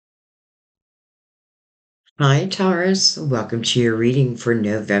Hi, Taurus. Welcome to your reading for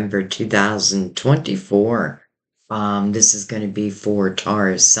November 2024. This is going to be for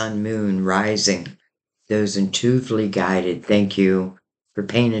Taurus, Sun, Moon, Rising, those intuitively guided. Thank you for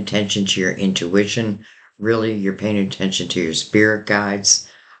paying attention to your intuition. Really, you're paying attention to your spirit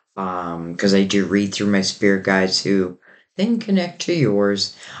guides. Because I do read through my spirit guides who then connect to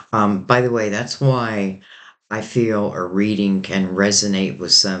yours. By the way, that's why I feel a reading can resonate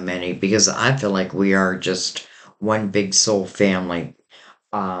with so many because I feel like we are just one big soul family.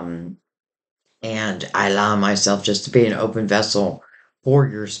 Um, and I allow myself just to be an open vessel for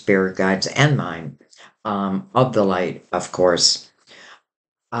your spirit guides and mine, of the light, of course.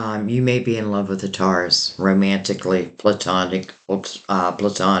 You may be in love with a Taurus, romantically, platonically,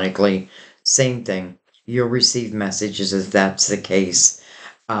 same thing. You'll receive messages if that's the case.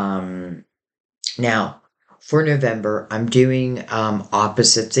 Um, Now, for November, I'm doing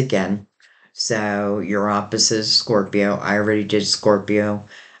opposites again. So your opposite is Scorpio. I already did Scorpio.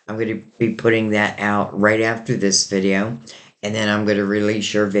 I'm going to be putting that out right after this video. And then I'm going to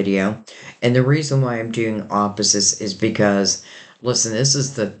release your video. And the reason why I'm doing opposites is because, listen, this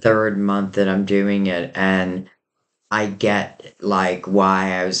is the third month that I'm doing it. And I get like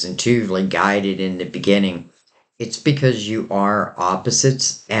why I was intuitively guided in the beginning. It's because you are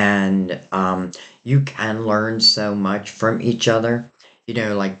opposites and you can learn so much from each other. You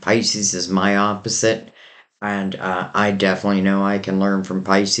know, like Pisces is my opposite, and I definitely know I can learn from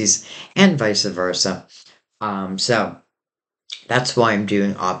Pisces and vice versa. So that's why I'm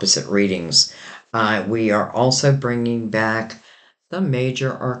doing opposite readings. We are also bringing back the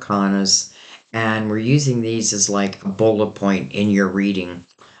major arcanas, and we're using these as like a bullet point in your reading.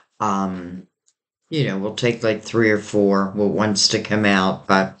 Um, we'll take like three or four what wants to come out,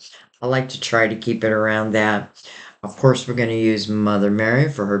 but I like to try to keep it around that. Of course, we're going to use Mother Mary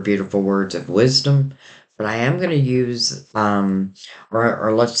for her beautiful words of wisdom, but I am going to use,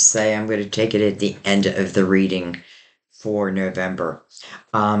 or let's say I'm going to take it at the end of the reading for November.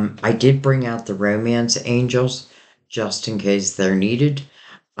 I did bring out the romance angels just in case they're needed.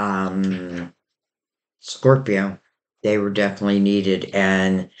 Um, Scorpio, they were definitely needed.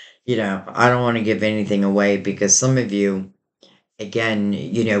 And, I don't want to give anything away because some of you, again,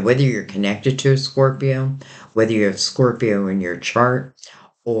 whether you're connected to a Scorpio, whether you have Scorpio in your chart,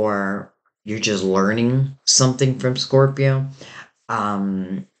 or you're just learning something from Scorpio,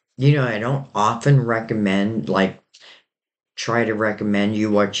 I don't often recommend, like, try to recommend you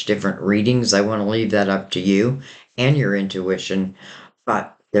watch different readings. I want to leave that up to you and your intuition,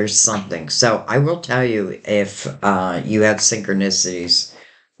 but there's something. So I will tell you if you have synchronicities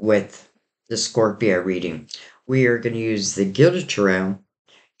with the Scorpio reading. We are going to use the Gilded Tarot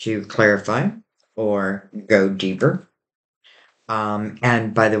to clarify or go deeper.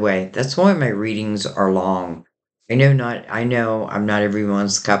 And by the way, that's why my readings are long. I know I'm not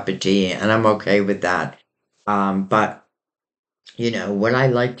everyone's cup of tea, and I'm okay with that. But what I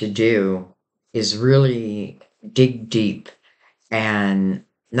like to do is really dig deep and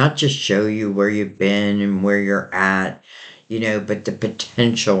not just show you where you've been and where you're at, but the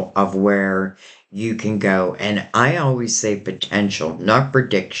potential of where you can go. And I always say potential, not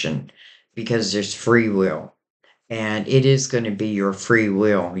prediction, because there's free will. And it is going to be your free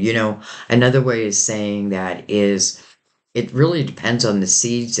will. Another way of saying that is it really depends on the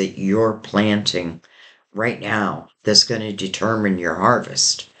seeds that you're planting right now that's going to determine your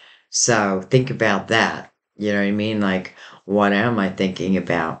harvest. So think about that. You know what I mean? Like, what am I thinking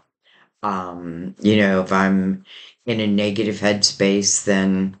about? If I'm in a negative headspace,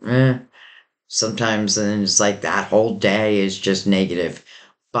 then sometimes then it's like that whole day is just negative.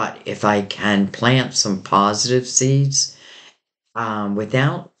 But if I can plant some positive seeds,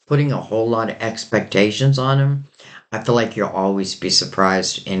 without putting a whole lot of expectations on them, I feel like you'll always be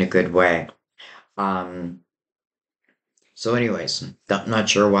surprised in a good way. Um, So anyways, not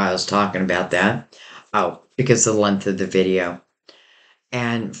sure why I was talking about that. Oh, because of the length of the video.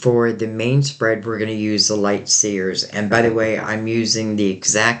 And for the main spread, we're going to use the Light Seers. And by the way, I'm using the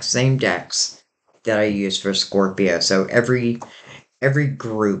exact same decks that I use for Scorpio. So every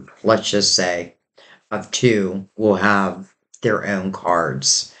group, let's just say, of two will have their own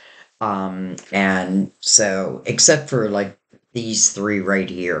cards. And so, except for like these three right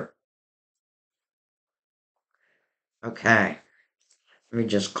here. Okay, let me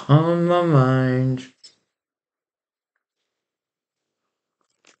just calm my mind.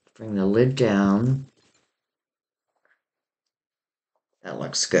 Bring the lid down. That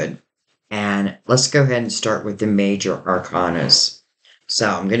looks good. And let's go ahead and start with the major arcanas. So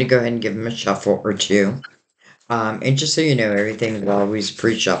I'm going to go ahead and give them a shuffle or two. And just so you know, everything is always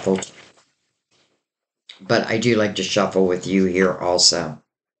pre-shuffled. but I do like to shuffle with you here also.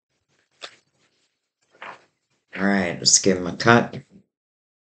 All right, let's give him a cut.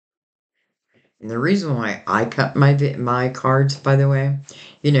 And the reason why I cut my cards, by the way,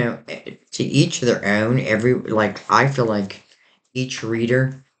 to each their own. I feel like each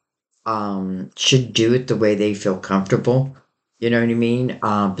reader should do it the way they feel comfortable. You know what I mean?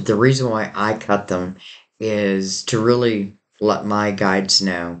 But the reason why I cut them is to really let my guides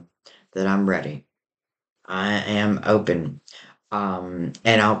know that I'm ready. I am open. And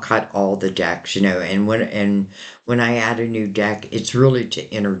I'll cut all the decks, and when I add a new deck, it's really to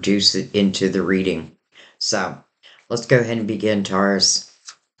introduce it into the reading. So let's go ahead and begin, Taurus.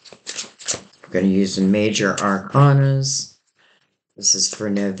 We're going to use the major arcanas. This is for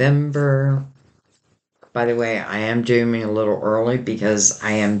November. By the way, I am doing a little early because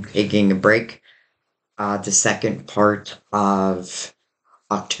I am taking a break the second part of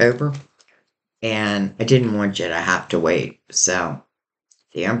October, and I didn't want you to have to wait. So,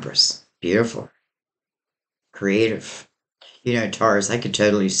 the Empress, beautiful, creative. Taurus, I could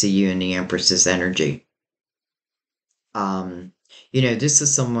totally see you in the Empress's energy. Um, this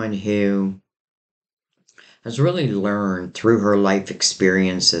is someone who has really learned through her life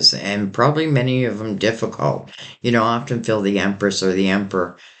experiences, and probably many of them difficult. I often feel the Empress or the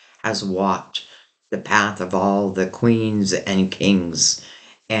Emperor has walked the path of all the queens and kings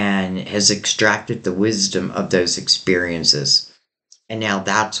and has extracted the wisdom of those experiences. And now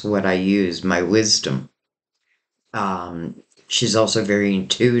that's what I use, my wisdom. She's also very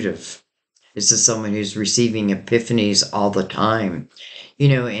intuitive. This is someone who's receiving epiphanies all the time.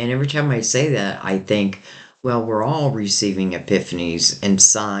 And every time I say that, I think, well, we're all receiving epiphanies and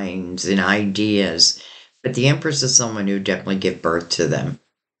signs and ideas. But the Empress is someone who definitely give birth to them.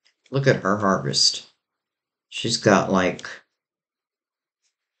 Look at her harvest. She's got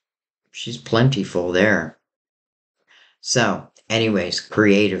she's plentiful there. So, anyways,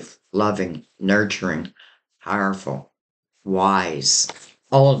 creative, loving, nurturing, powerful, wise,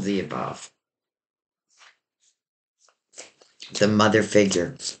 all of the above. The mother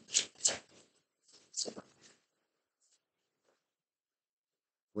figure.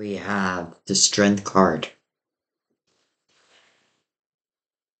 We have the strength card.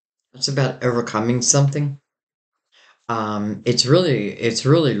 It's about overcoming something. It's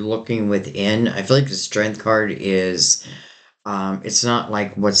really looking within. I feel like the strength card is, it's not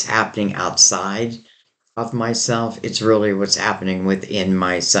like what's happening outside of myself. It's really what's happening within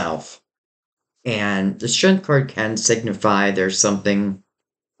myself. And the strength card can signify there's something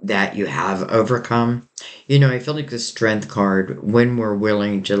that you have overcome. I feel like the strength card, when we're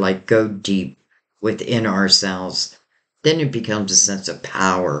willing to go deep within ourselves, then it becomes a sense of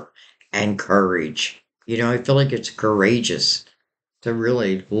power and courage. I feel like it's courageous to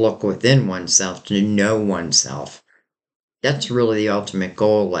really look within oneself, to know oneself. That's really the ultimate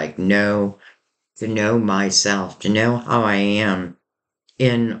goal, to know myself, to know how I am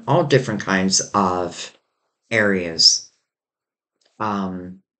in all different kinds of areas.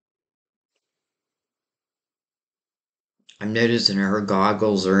 Um, I'm noticing her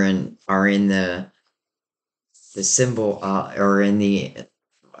goggles are in the symbol or in the,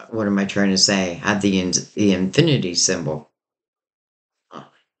 what am I trying to say? Have the infinity symbol. Oh,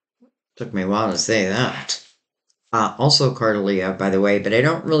 took me a while to say that. Also Cardelia, by the way, but I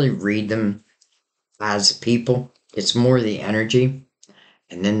don't really read them as people. It's more the energy.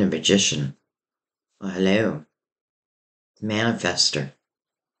 And then the magician. Well, hello. The manifester.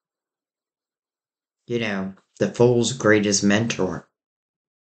 The fool's greatest mentor.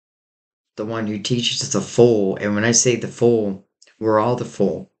 The one who teaches the fool. And when I say the fool, we're all the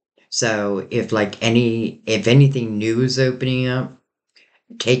fool. So if anything new is opening up,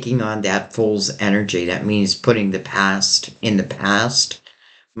 taking on that fool's energy, that means putting the past in the past,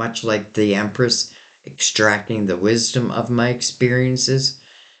 much like the Empress, extracting the wisdom of my experiences.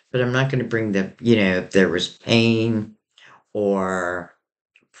 But I'm not going to bring if there was pain or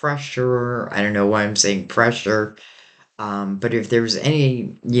pressure, I don't know why I'm saying pressure. But if there was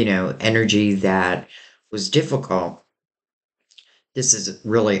any, energy that was difficult, this is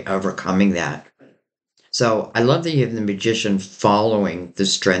really overcoming that. So I love that you have the magician following the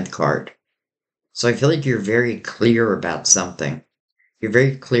strength card. So I feel like you're very clear about something. You're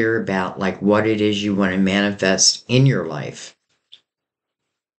very clear about what it is you want to manifest in your life.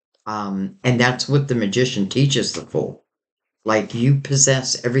 And that's what the magician teaches the fool. You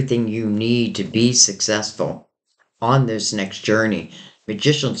possess everything you need to be successful on this next journey.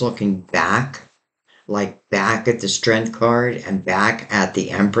 Magician's looking back, back at the strength card and back at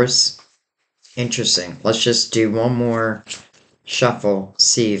the Empress. Interesting. Let's just do one more shuffle,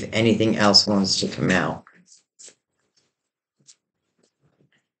 see if anything else wants to come out.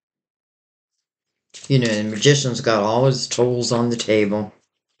 You know, the magician's got all his tools on the table,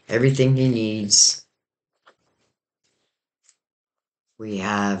 everything he needs. We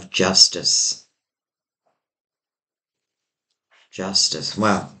have justice. Justice.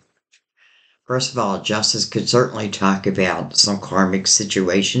 Well, first of all, justice could certainly talk about some karmic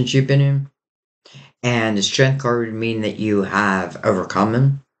situations you've been in. And the strength card would mean that you have overcome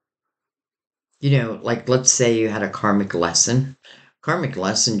them. You know, like let's say you had a karmic lesson. Karmic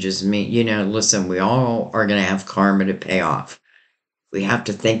lesson just mean, listen, we all are going to have karma to pay off. We have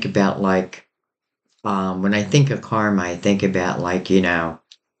to think about like, when I think of karma, I think about like, how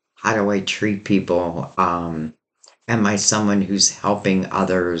do I treat people? Am I someone who's helping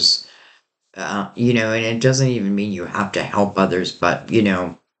others? And it doesn't even mean you have to help others, but,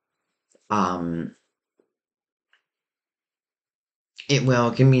 um,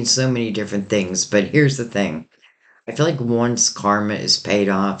 it can mean so many different things. But here's the thing. I feel like once karma is paid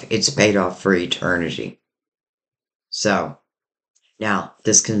off, it's paid off for eternity. So now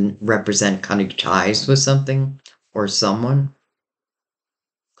this can represent cutting ties with something or someone,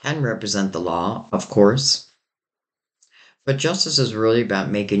 can represent the law, of course. But justice is really about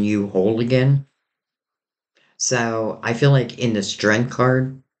making you whole again. So I feel like in the strength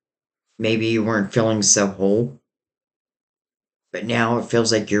card, maybe you weren't feeling so whole, but now it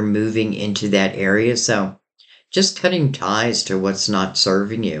feels like you're moving into that area. So just cutting ties to what's not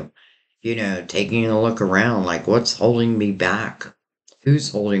serving you, taking a look around like what's holding me back?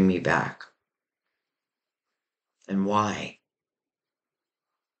 Who's holding me back? And why?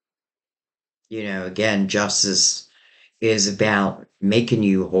 Again, justice is about making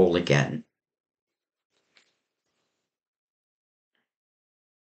you whole again.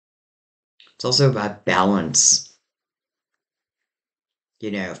 It's also about balance,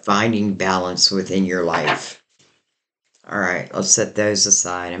 finding balance within your life. All right, let's set those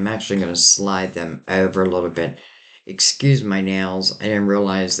aside. I'm actually going to slide them over a little bit. Excuse my nails. I didn't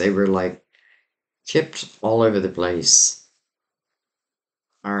realize they were like chipped all over the place.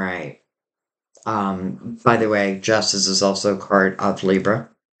 All right. By the way, Justice is also a card of Libra.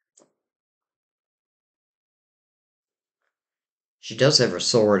 She does have her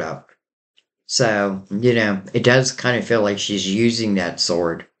sword up. So, it does kind of feel like she's using that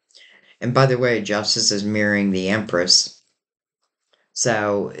sword. And by the way, Justice is mirroring the Empress.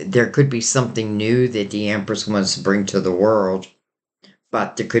 So there could be something new that the Empress wants to bring to the world,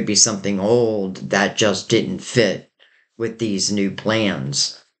 but there could be something old that just didn't fit with these new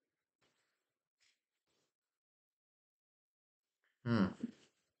plans. Hmm.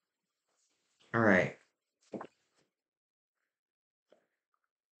 All right.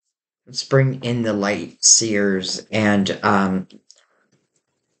 Let's bring in the light seers and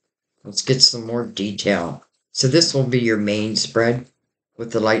let's get some more detail. So this will be your main spread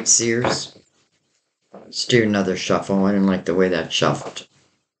with the light seers. Let's do another shuffle. I didn't like the way that shuffled.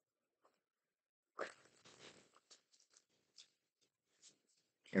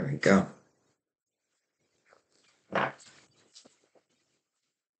 Here we go. Let's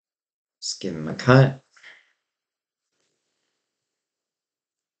give him a cut.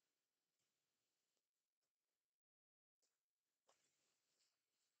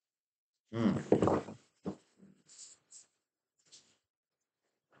 Hmm.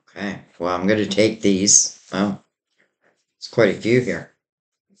 Okay, well, I'm going to take these. Well, it's quite a few here.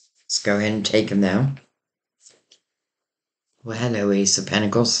 Let's go ahead and take them now. Well, hello, Ace of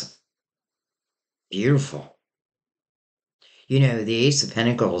Pentacles. Beautiful. The Ace of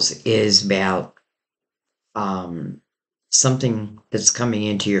Pentacles is about um, something that's coming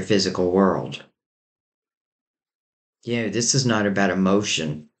into your physical world. This is not about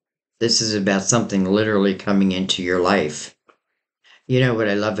emotion. This is about something literally coming into your life. What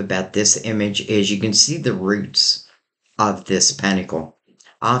I love about this image is you can see the roots of this pentacle.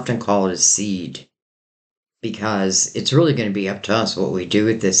 I often call it a seed because it's really going to be up to us what we do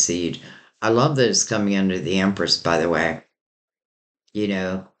with this seed. I love that it's coming under the Empress, by the way.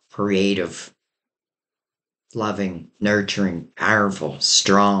 Creative, loving, nurturing, powerful,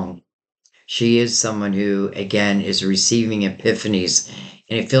 strong. She is someone who, again, is receiving epiphanies,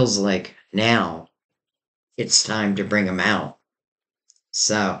 and it feels like now it's time to bring them out.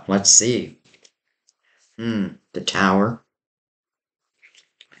 So let's see. The Tower.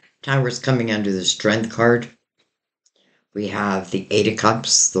 Tower's coming under the Strength card. We have the Eight of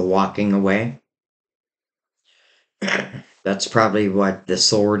Cups, the walking away. That's probably what the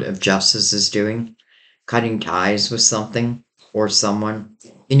Sword of Justice is doing. Cutting ties with something or someone.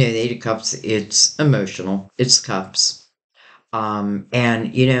 The Eight of Cups, it's emotional. It's cups. And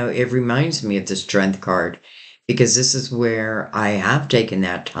it reminds me of the Strength card because this is where I have taken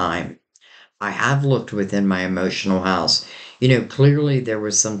that time. I have looked within my emotional house. Clearly there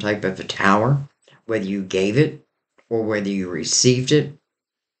was some type of a tower, whether you gave it or whether you received it.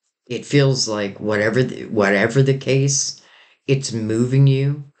 It feels like whatever the case, it's moving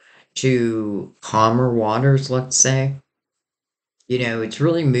you to calmer waters, let's say. It's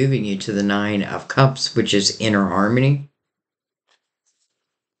really moving you to the Nine of Cups, which is inner harmony.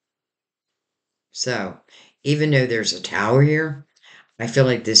 So, even though there's a tower here, I feel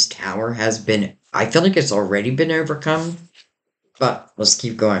like this tower I feel like it's already been overcome, but let's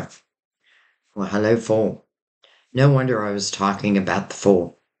keep going. Well, hello, Fool. No wonder I was talking about the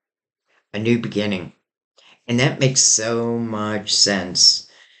Fool, a new beginning. And that makes so much sense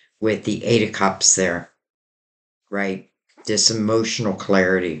with the Eight of Cups there, right? This emotional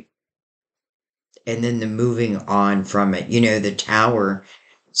clarity. And then the moving on from it. The tower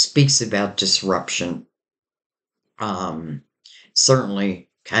speaks about disruption. Um, Certainly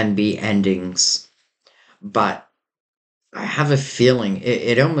can be endings, but I have a feeling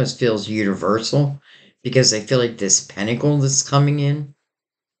it almost feels universal because I feel like this pentacle that's coming in,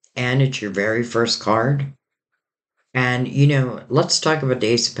 and it's your very first card. And let's talk about the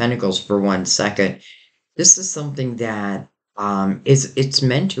Ace of Pentacles for 1 second. This is something that it's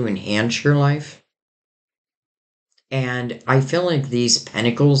meant to enhance your life. And I feel like these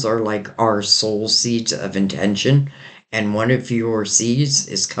pentacles are like our soul seeds of intention. And one of your seeds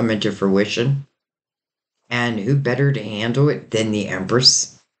is coming to fruition. And who better to handle it than the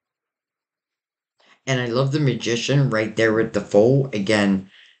Empress? And I love the Magician right there with the Fool.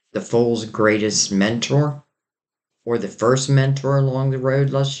 Again, the Fool's greatest mentor, or the first mentor along the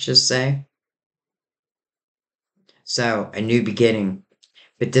road, let's just say. So, a new beginning.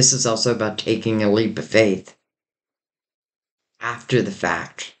 But this is also about taking a leap of faith after the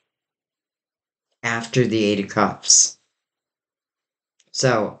fact, after the Eight of Cups.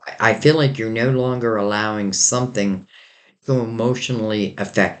 So, I feel like you're no longer allowing something to emotionally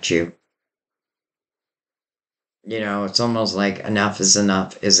affect you. It's almost like enough is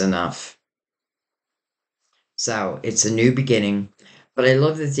enough is enough. So it's a new beginning. But I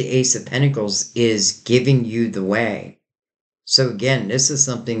love that the Ace of Pentacles is giving you the way. So again, this is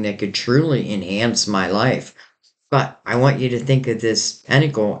something that could truly enhance my life. But I want you to think of this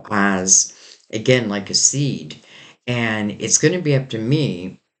pentacle as, again, like a seed. And it's going to be up to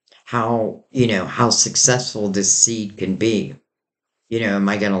me how successful this seed can be. Am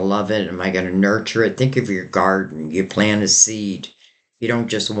I going to love it? Am I going to nurture it? Think of your garden. You plant a seed. You don't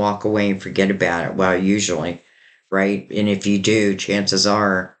just walk away and forget about it. Well, usually, right? And if you do, chances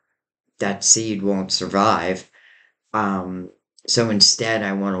are that seed won't survive. Um, so instead,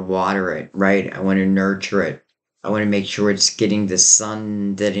 I want to water it, right? I want to nurture it. I want to make sure it's getting the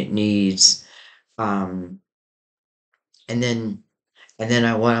sun that it needs. Um, and then, and then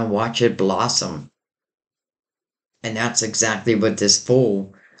I want to watch it blossom. And that's exactly what this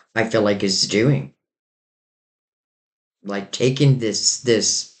fool, I feel like, is doing. Like taking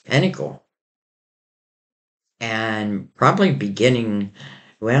this pentacle and probably beginning,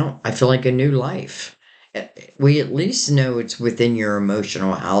 well, I feel like a new life. We at least know it's within your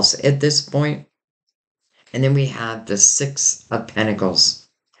emotional house at this point. And then we have the Six of Pentacles.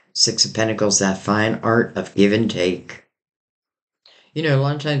 Six of Pentacles, that fine art of give and take. A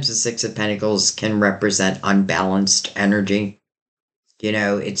lot of times the Six of Pentacles can represent unbalanced energy.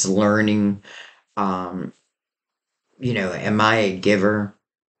 It's learning, um, am I a giver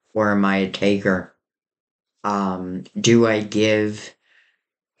or am I a taker? Do I give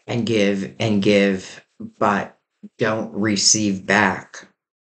and give and give, but don't receive back?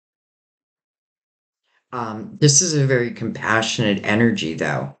 This is a very compassionate energy,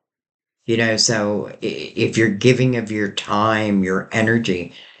 though. So if you're giving of your time, your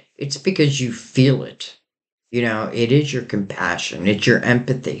energy, it's because you feel it. It is your compassion, it's your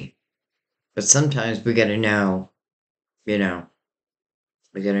empathy. But sometimes you know,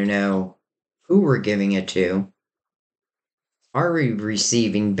 we got to know who we're giving it to. Are we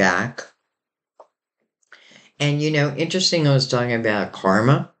receiving back? And interesting, I was talking about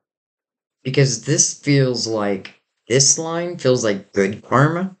karma because this line feels like good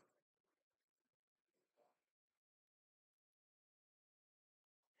karma.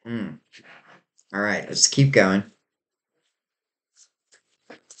 Hmm. All right, let's keep going.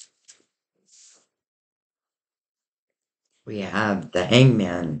 We have the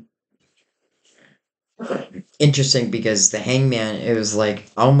hangman. Interesting because the hangman, it was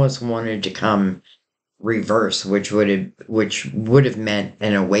like almost wanted to come reverse, which would have meant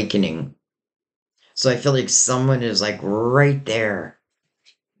an awakening. So I feel like someone is like right there,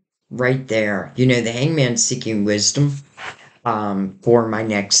 right there. The hangman's seeking wisdom for my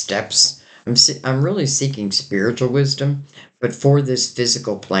next steps. I'm really seeking spiritual wisdom, but for this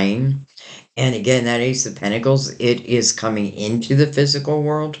physical plane. And again, that Ace of Pentacles, it is coming into the physical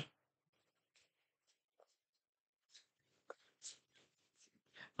world.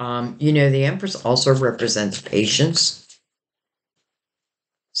 The Empress also represents patience.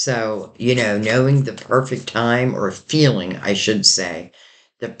 So, knowing the perfect time, or feeling, I should say,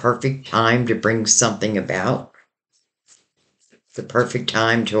 the perfect time to bring something about, the perfect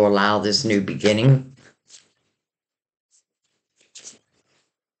time to allow this new beginning.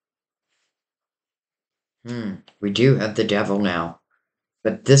 We do have the Devil now,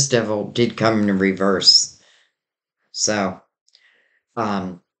 but this Devil did come in reverse. So,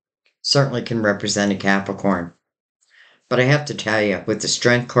 um, certainly can represent a Capricorn. But I have to tell you, with the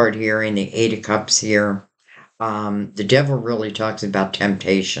Strength card here and the Eight of Cups here, the Devil really talks about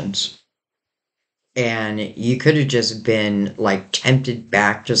temptations. And you could have just been like tempted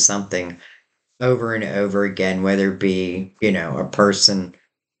back to something over and over again, whether it be, a person,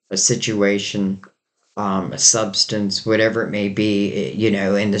 a situation, a substance, whatever it may be,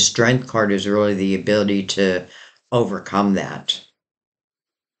 and the Strength card is really the ability to overcome that.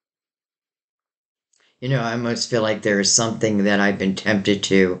 I almost feel like there is something that I've been tempted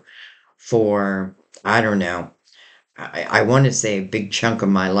to for, I don't know, I want to say a big chunk of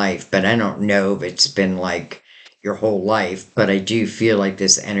my life, but I don't know if it's been like your whole life, but I do feel like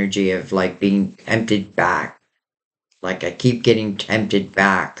this energy of like being tempted back. Like I keep getting tempted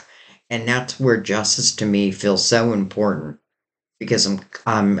back. And that's where justice to me feels so important because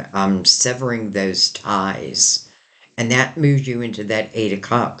I'm severing those ties. And that moves you into that Eight of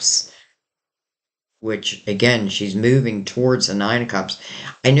Cups, which again, she's moving towards the Nine of Cups.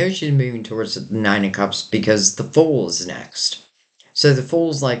 I know she's moving towards the Nine of Cups because the Fool is next. So the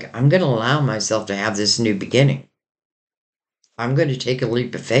Fool's like, I'm going to allow myself to have this new beginning. I'm going to take a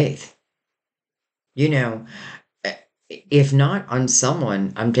leap of faith. You know, eh, if not on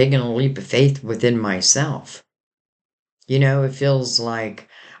someone, I'm taking a leap of faith within myself. It feels like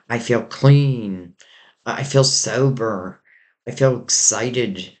I feel clean. I feel sober. I feel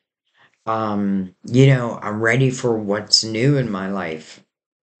excited. I'm ready for what's new in my life.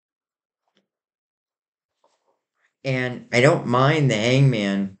 And I don't mind the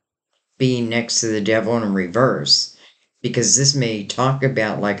Hangman being next to the Devil in reverse because this may talk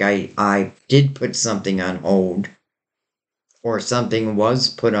about like I did put something on hold or something was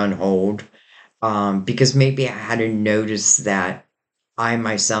put on hold because maybe I had to notice that I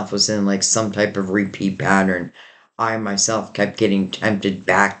myself was in like some type of repeat pattern. I myself kept getting tempted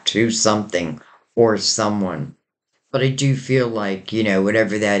back to something or someone. But I do feel like,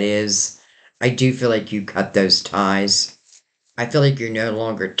 whatever that is, I do feel like you cut those ties. I feel like you're no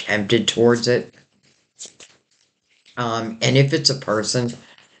longer tempted towards it. And if it's a person,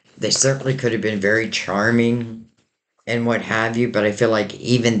 they certainly could have been very charming and what have you, but I feel like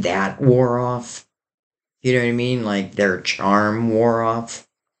even that wore off. You know what I mean? Like their charm wore off.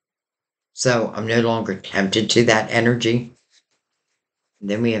 So I'm no longer tempted to that energy. And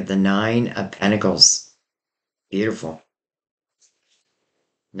then we have the Nine of Pentacles. Beautiful.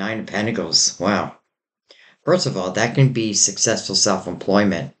 Nine of Pentacles. Wow. First of all, that can be successful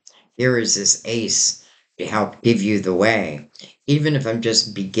self-employment. Here is this ace to help give you the way. Even if I'm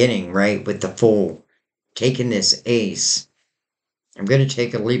just beginning, right, with the Fool, taking this ace, I'm going to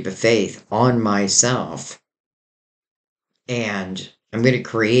take a leap of faith on myself. And I'm going to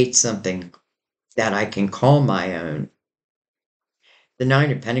create something that I can call my own. The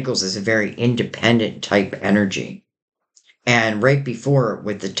Nine of Pentacles is a very independent type energy. And right before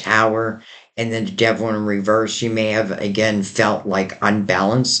with the Tower and then the Devil in reverse, you may have again felt like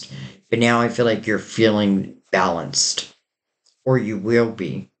unbalanced, but now I feel like you're feeling balanced, or you will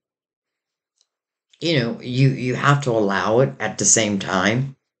be. You have to allow it at the same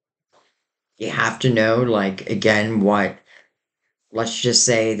time. You have to know, like, again, what, let's just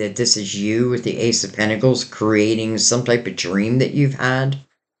say that this is you with the Ace of Pentacles creating some type of dream that you've had.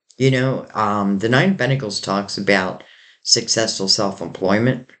 The Nine of Pentacles talks about successful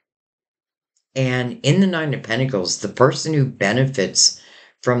self-employment. And in the Nine of Pentacles, the person who benefits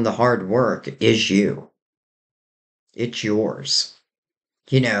from the hard work is you. It's yours.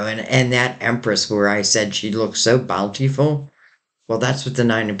 And that Empress where I said she looks so bountiful, well, that's what the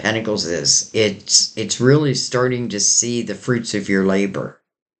Nine of Pentacles is. It's really starting to see the fruits of your labor.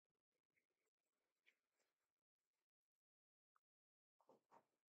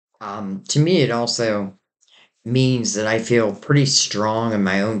 To me, it also means that I feel pretty strong on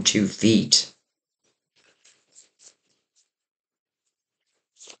my own 2 feet.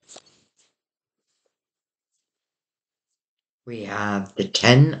 We have the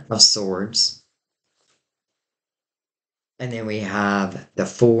Ten of Swords, and then we have the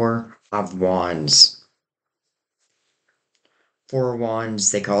Four of Wands. Four of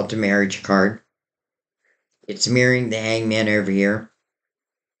Wands, they call it the marriage card. It's mirroring the Hangman over here.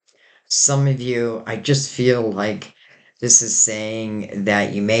 Some of you, I just feel like this is saying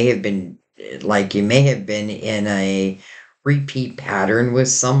that you may have been, like, you may have been in a repeat pattern with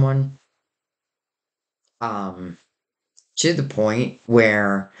someone, um, to the point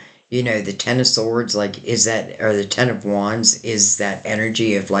where, the Ten of Swords, like, is that, or the Ten of Wands, is that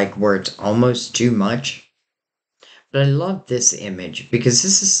energy of, like, where it's almost too much. But I love this image because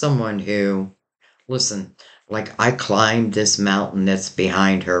this is someone who, listen, like, I climbed this mountain that's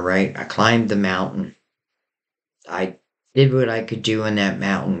behind her, right? I climbed the mountain. I did what I could do in that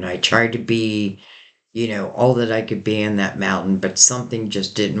mountain. I tried to be, all that I could be in that mountain, but something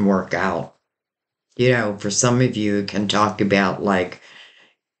just didn't work out. For some of you, it can talk about like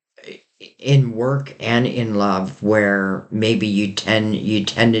in work and in love, where maybe you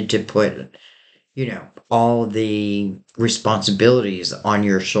tended to put, all the responsibilities on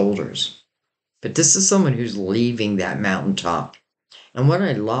your shoulders. But this is someone who's leaving that mountaintop. And what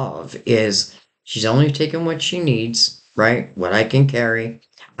I love is she's only taking what she needs, right? What I can carry.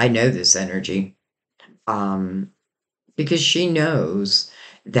 I know this energy. Um, because she knows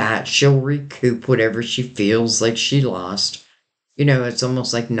that she'll recoup whatever she feels like she lost. It's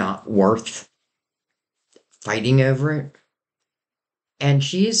almost like not worth fighting over it. And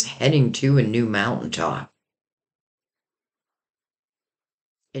she is heading to a new mountaintop.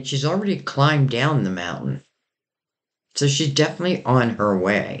 And she's already climbed down the mountain. So she's definitely on her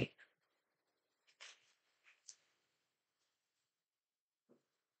way.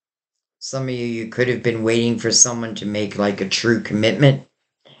 Some of you could have been waiting for someone to make like a true commitment.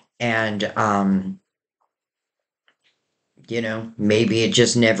 And, maybe it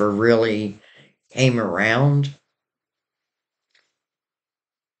just never really came around.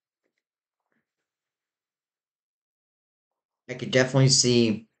 I could definitely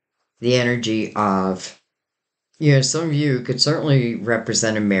see the energy of, some of you could certainly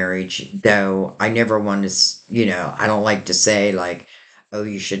represent a marriage, though I never want to, I don't like to say like, oh,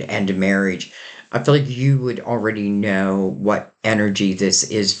 you should end a marriage. I feel like you would already know what energy this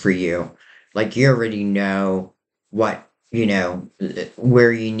is for you. Like you already know what,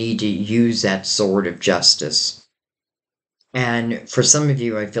 where you need to use that sword of justice. And for some of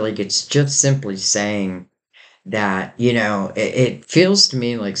you, I feel like it's just simply saying that, it feels to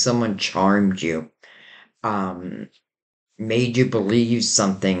me like someone charmed you. Um, Made you believe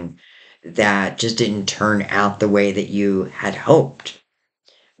something that just didn't turn out the way that you had hoped.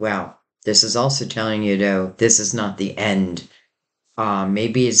 Well, this is also telling you, though, this is not the end.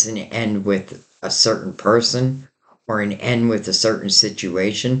 Maybe it's an end with a certain person or an end with a certain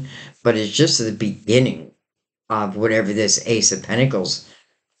situation, but it's just the beginning of whatever this Ace of Pentacles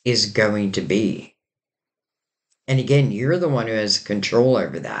is going to be. And again, you're the one who has control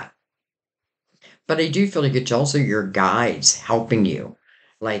over that. But I do feel like it's also your guides helping you,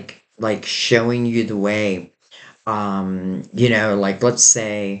 like showing you the way. Like let's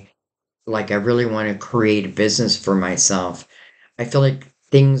say, like I really want to create a business for myself. I feel like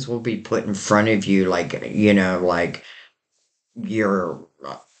things will be put in front of you, like like you're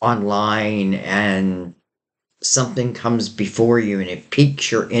online and something comes before you and it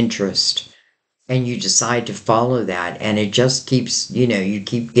piques your interest and you decide to follow that and it just keeps, you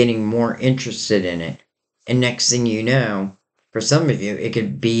keep getting more interested in it. And next thing you know, for some of you, it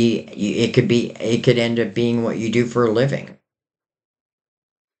could end up being what you do for a living.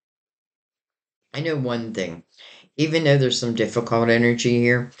 I know one thing, even though there's some difficult energy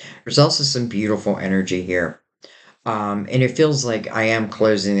here, there's also some beautiful energy here. And it feels like I am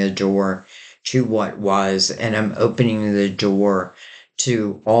closing the door to what was, and I'm opening the door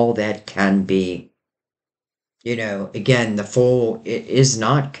to all that can be. Again, the Fool is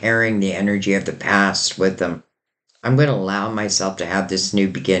not carrying the energy of the past with them. I'm going to allow myself to have this new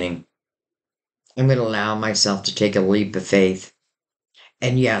beginning. I'm going to allow myself to take a leap of faith.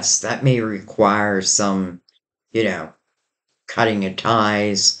 And yes, that may require some, you know, cutting of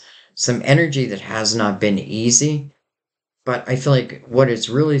ties, some energy that has not been easy. But I feel like what it's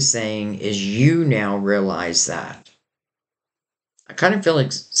really saying is you now realize that. I kind of feel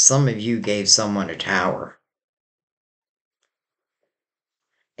like some of you gave someone a tower.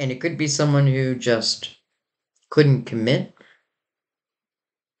 And it could be someone who just couldn't commit,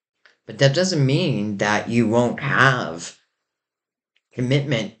 but that doesn't mean that you won't have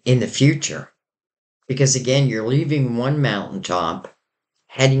commitment in the future. Because again, you're leaving one mountaintop,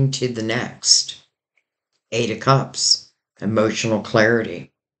 heading to the next. Eight of Cups. emotional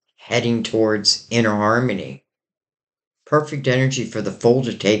clarity, heading towards inner harmony. Perfect energy for the fool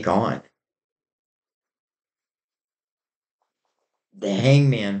to take on. The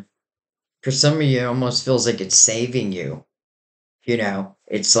hangman, for some of you, it almost feels like it's saving you.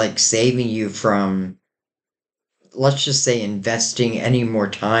 It's like saving you from, let's just say, investing any more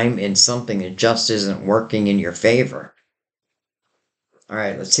time in something that just isn't working in your favor. All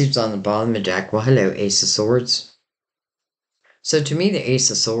right, let's see what's on the bottom of the deck. Well, hello, Ace of Swords. So to me, the Ace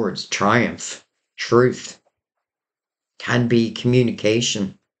of Swords, triumph, truth, can be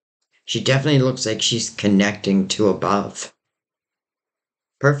communication. She definitely looks like she's connecting to above.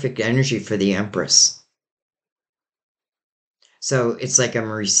 Perfect energy for the Empress. So it's like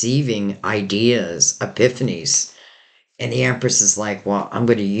I'm receiving ideas, epiphanies. And the Empress is like, well, I'm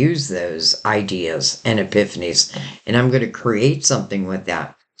going to use those ideas and epiphanies, and I'm going to create something with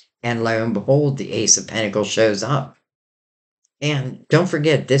that. And lo and behold, the Ace of Pentacles shows up. And don't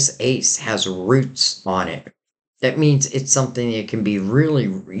forget, this ace has roots on it. That means it's something that can be really,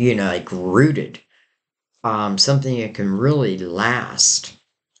 like rooted, something that can really last.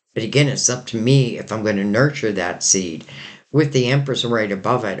 But again, it's up to me if I'm going to nurture that seed. With the Empress right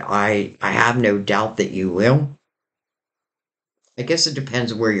above it, I have no doubt that you will. I guess it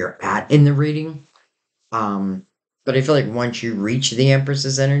depends where you're at in the reading. But I feel like once you reach the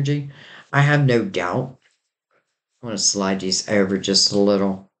Empress's energy, I have no doubt. I want to slide these over just a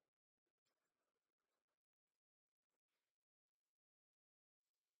little.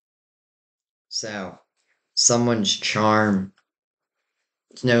 So, someone's charm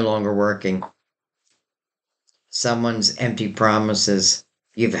is no longer working. Someone's empty promises,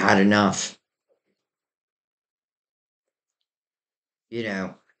 you've had enough.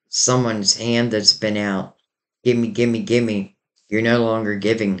 Someone's hand that's been out. Gimme, gimme, gimme. You're no longer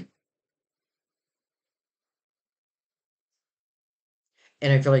giving.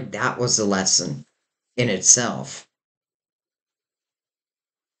 And I feel like that was the lesson in itself.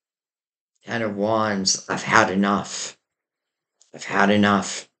 Ten of Wands, I've had enough. I've had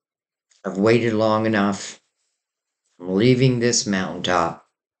enough. I've waited long enough. I'm leaving this mountaintop.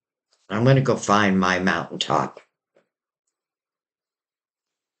 I'm going to go find my mountaintop.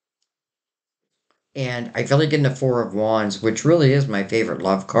 And I feel like in the Four of Wands, which really is my favorite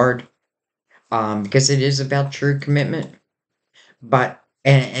love card, because it is about true commitment.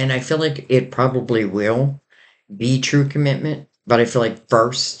 And I feel like it probably will be true commitment, but I feel like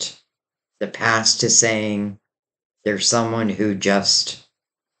first, the past is saying there's someone who just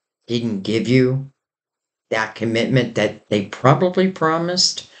didn't give you that commitment that they probably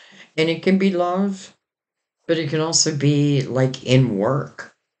promised. And it can be love, but it can also be like in work.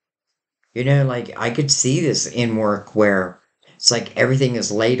 Like I could see this in work where it's like everything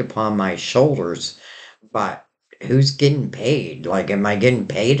is laid upon my shoulders, but who's getting paid? Like, am I getting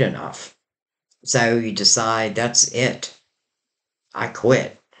paid enough? So you decide that's it. I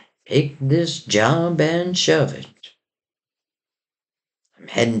quit. Take this job and shove it. I'm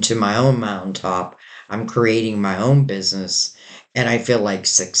heading to my own mountaintop. I'm creating my own business. And I feel like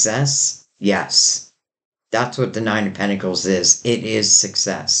success, yes. That's what the Nine of Pentacles is. It is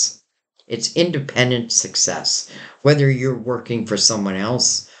success. It's independent success. Whether you're working for someone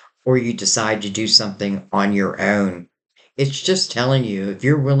else or you decide to do something on your own. It's just telling you if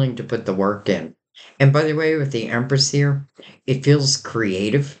you're willing to put the work in. And by the way, with the Empress here, it feels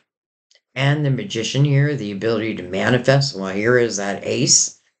creative. And the Magician here, the ability to manifest. Well, here is that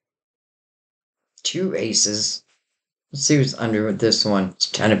ace. Two aces. Let's see what's under with this one.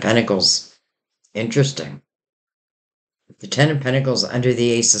 It's Ten of Pentacles. Interesting. The Ten of Pentacles under the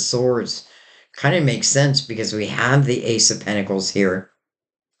Ace of Swords kind of makes sense because we have the Ace of Pentacles here.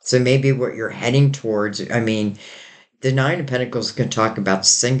 So maybe what you're heading towards, I mean, the Nine of Pentacles can talk about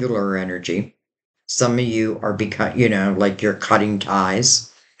singular energy. Some of you are like you're cutting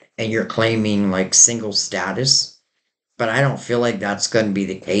ties and you're claiming like single status. But I don't feel like that's going to be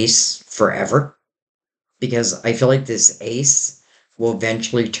the case forever because I feel like this ace will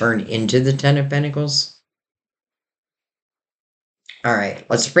eventually turn into the Ten of Pentacles. All right,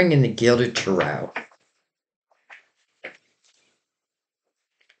 let's bring in the Gilded Tarot.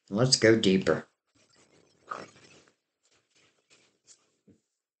 Let's go deeper.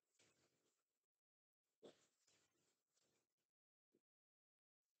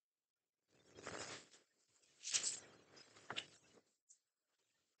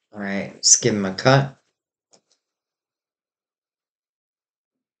 All right, let's give him a cut.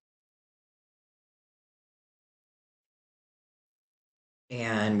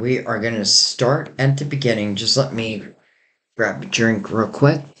 And we are going to start at the beginning. Just let me grab a drink real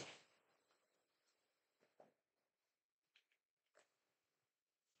quick.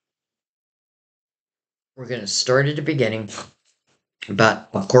 We're going to start at the beginning, but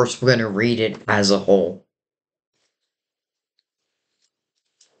of course, we're going to read it as a whole.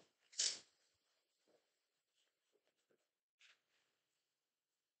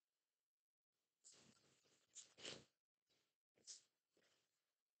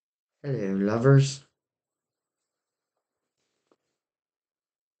 Hello, lovers.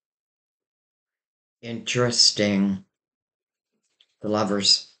 Interesting. The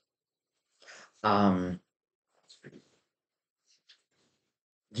lovers. Um,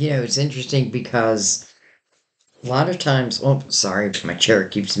 it's interesting because a lot of times, oh, sorry, my chair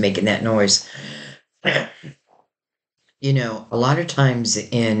keeps making that noise. A lot of times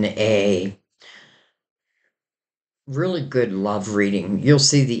in a really good love reading, you'll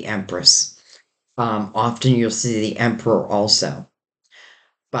see the Empress. Often you'll see the Emperor also.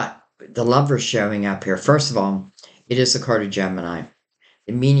 But the lover showing up here, first of all, it is the card of Gemini.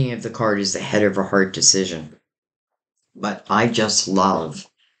 The meaning of the card is the head of a heart decision. But I just love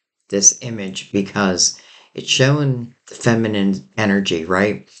this image because it's showing the feminine energy,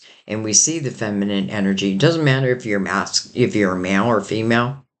 right? And we see the feminine energy. It doesn't matter if if you're a male or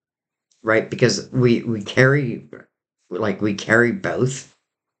female, right? Because we carry we carry both,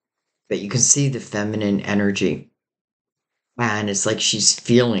 but you can see the feminine energy. And it's like she's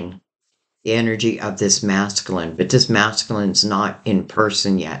feeling the energy of this masculine, but this masculine's not in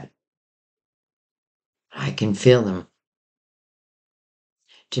person yet. I can feel them.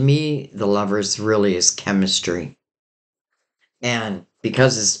 To me, the lovers really is chemistry. And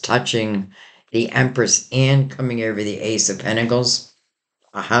because it's touching the Empress and coming over the Ace of Pentacles,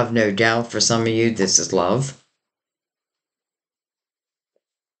 I have no doubt for some of you, this is love.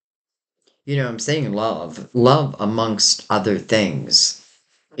 I'm saying love amongst other things,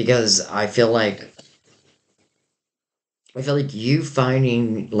 because I feel like you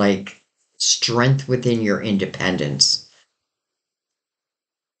finding like strength within your independence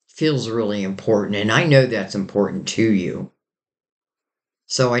feels really important. And I know that's important to you.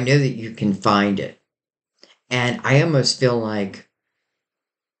 So I know that you can find it. And I almost feel like,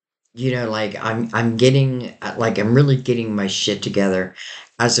 like I'm getting like I'm really getting my shit together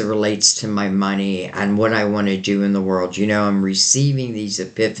as it relates to my money and what I want to do in the world. I'm receiving these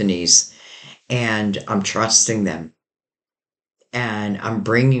epiphanies and I'm trusting them and I'm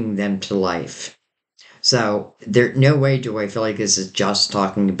bringing them to life. So there, no way do I feel like this is just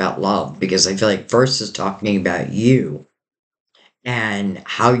talking about love, because I feel like first is talking about you and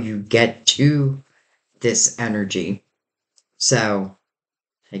how you get to this energy. So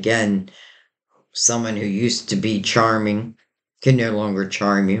again, someone who used to be charming can no longer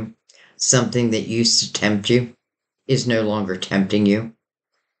charm you. Something that used to tempt you is no longer tempting you.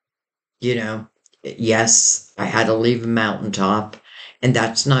 You know, yes, I had to leave a mountaintop, and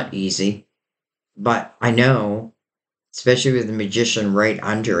that's not easy. But I know, especially with the magician right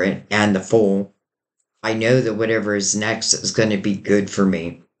under it and the fool, I know that whatever is next is going to be good for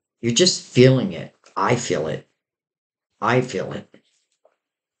me. You're just feeling it. I feel it. I feel it.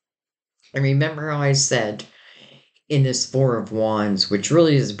 And remember how I said in this Four of Wands, which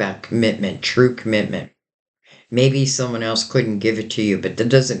really is about commitment, true commitment. Maybe someone else couldn't give it to you, but that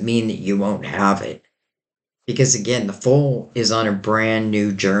doesn't mean that you won't have it. Because again, the Fool is on a brand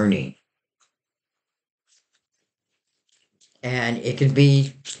new journey. And it could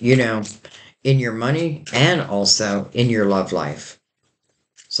be, in your money and also in your love life.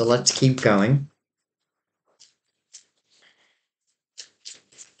 So let's keep going.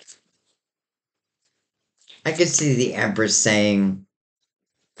 I could see the Empress saying,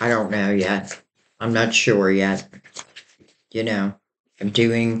 I don't know yet. I'm not sure yet. You know, I'm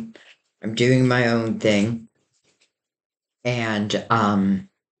doing I'm doing my own thing. And I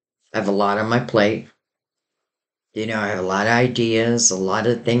have a lot on my plate. I have a lot of ideas, a lot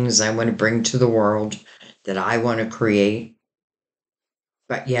of things I want to bring to the world that I want to create.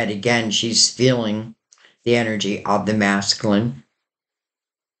 But yet again, she's feeling the energy of the masculine.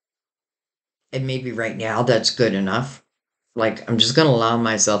 And maybe right now that's good enough. Like, I'm just going to allow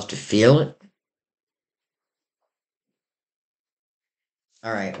myself to feel it.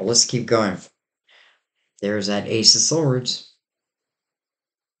 All right, well, let's keep going. There's that Ace of Swords,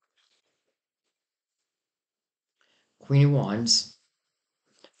 Queen of Wands.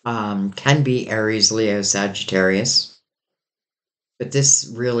 Can be Aries, Leo, Sagittarius. But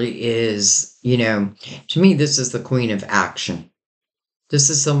this really is, to me, this is the Queen of Action. This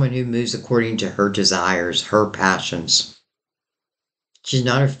is someone who moves according to her desires, her passions. She's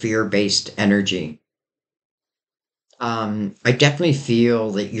not a fear-based energy. I definitely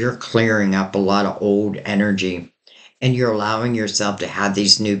feel that you're clearing up a lot of old energy and you're allowing yourself to have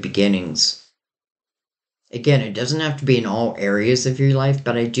these new beginnings. Again, it doesn't have to be in all areas of your life,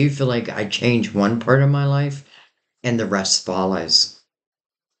 but I do feel like I change one part of my life and the rest follows.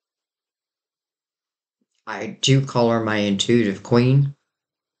 I do call her my intuitive queen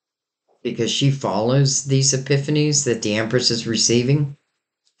because she follows these epiphanies that the Empress is receiving.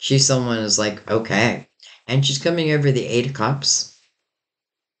 She's someone who's like, okay. And she's coming over the Eight of Cups.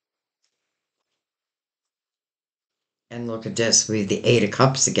 And look at this, we have the Eight of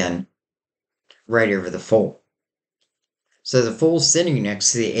Cups again, right over the Fool. So the Fool's sitting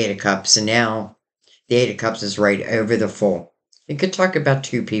next to the Eight of Cups, and now the Eight of Cups is right over the Fool. It could talk about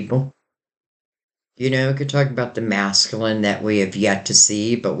two people. It could talk about the masculine that we have yet to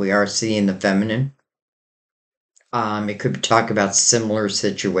see, but we are seeing the feminine. It could talk about similar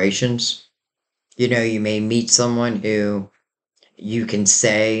situations. You may meet someone who you can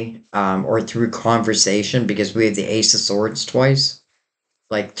say, or through conversation, because we have the Ace of Swords twice,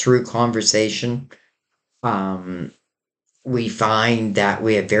 like through conversation, um, we find that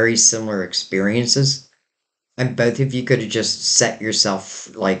we have very similar experiences. And both of you could have just set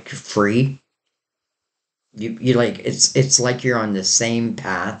yourself like free. You like it's like you're on the same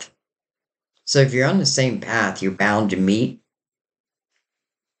path. So if you're on the same path, you're bound to meet.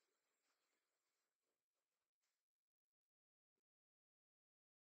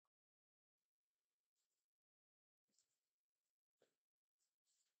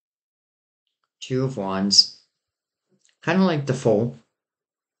 Two of Wands, kind of like the Fool.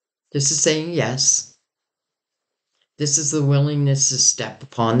 This is saying yes. This is the willingness to step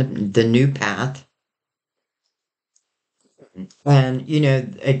upon the new path. And,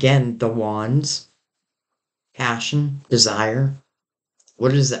 again, the Wands, passion, desire.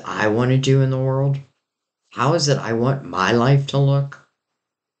 What is it I want to do in the world? How is it I want my life to look?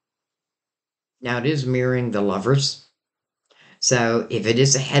 Now, it is mirroring the Lovers. So if it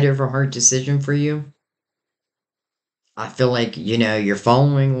is a head over heart decision for you, I feel like, you're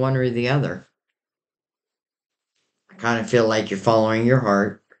following one or the other. I kind of feel like you're following your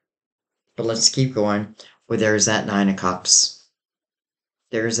heart. But let's keep going. Well, there's that Nine of Cups.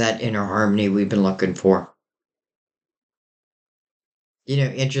 There's that inner harmony we've been looking for.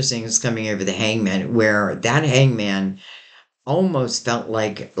 Interesting is coming over the Hangman, where that Hangman almost felt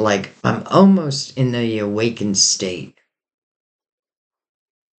like I'm almost in the awakened state.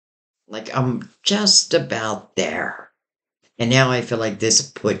 Like I'm just about there. And now I feel like this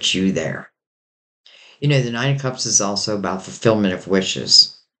puts you there. The Nine of Cups is also about fulfillment of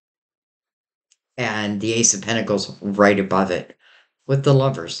wishes. And the Ace of Pentacles right above it with the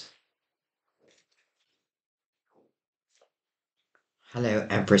Lovers. Hello,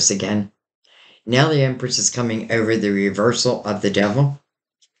 Empress again. Now the Empress is coming over the reversal of the Devil.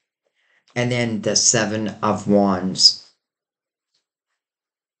 And then the Seven of Wands.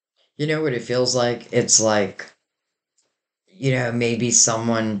 You know what it feels like? It's like, maybe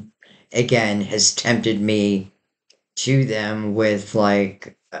someone, again, has tempted me to them with,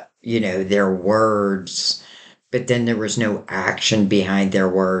 like, their words, but then there was no action behind their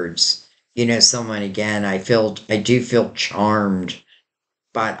words. Someone, again, I do feel charmed,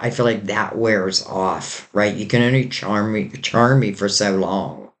 but I feel like that wears off, right? You can only charm me for so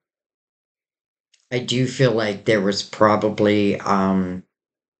long. I do feel like there was probably,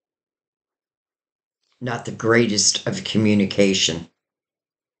 not the greatest of communication.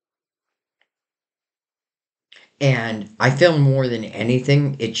 And I feel more than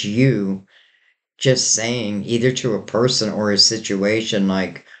anything, it's you just saying either to a person or a situation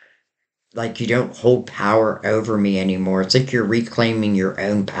like you don't hold power over me anymore. It's like you're reclaiming your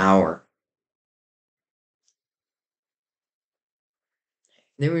own power.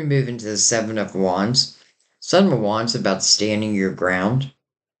 Then we move into the Seven of Wands. Seven of Wands about standing your ground.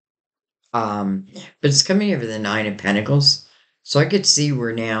 But it's coming over the Nine of Pentacles. So I could see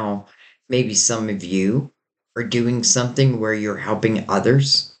where now maybe some of you are doing something where you're helping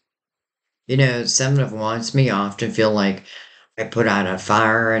others. Seven of Wands me often feel like I put out a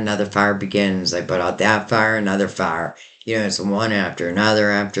fire, another fire begins. I put out that fire, another fire. It's one after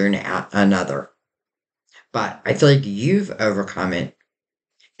another. But I feel like you've overcome it,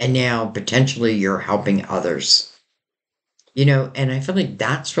 and now potentially you're helping others. And I feel like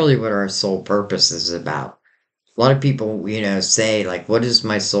that's really what our soul purpose is about. A lot of people, say, like, what is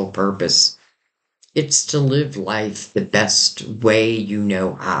my soul purpose? It's to live life the best way you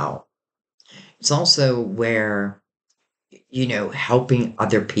know how. It's also where, helping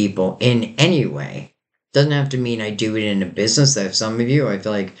other people in any way. Doesn't have to mean I do it in a business. I have some of you, I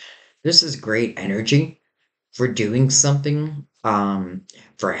feel like this is great energy for doing something,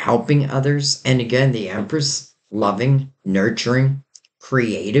 for helping others. And again, the Empress, loving, nurturing,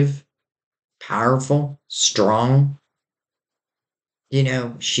 creative, powerful, strong.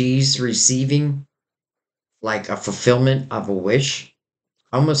 She's receiving like a fulfillment of a wish.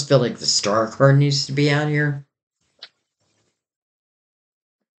 I almost feel like the star card needs to be out here.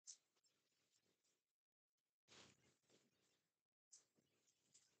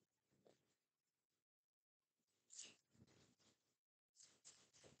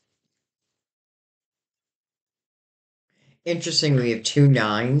 Interesting, we have two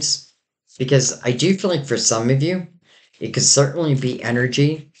nines because I do feel like for some of you, it could certainly be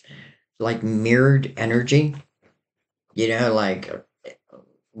energy, like mirrored energy. You know,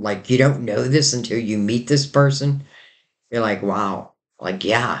 like you don't know this until you meet this person. You're like, wow, like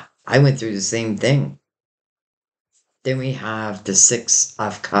yeah, I went through the same thing. Then we have the Six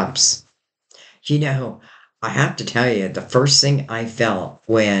of Cups. You know, I have to tell you, the first thing I felt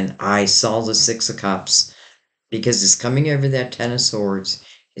when I saw the Six of Cups, because it's coming over that Ten of Swords,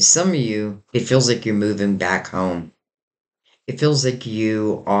 is some of you, it feels like you're moving back home. It feels like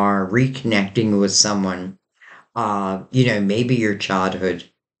you are reconnecting with someone, maybe your childhood,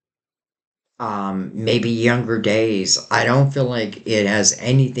 maybe younger days. I don't feel like it has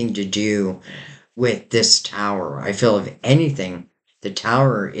anything to do with this tower. I feel if anything, the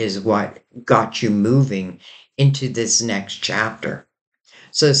tower is what got you moving into this next chapter.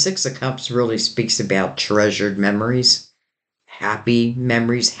 So Six of Cups really speaks about treasured memories, happy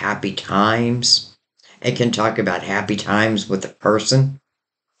times. It can talk about happy times with a person.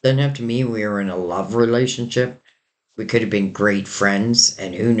 Doesn't have to mean we are in a love relationship. We could have been great friends,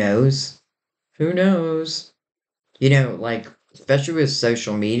 and who knows? Who knows? Like, especially with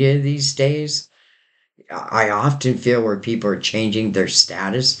social media these days, I often feel where people are changing their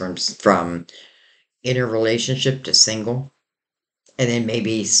status from in a relationship to single, and then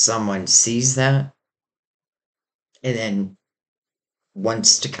maybe someone sees that and then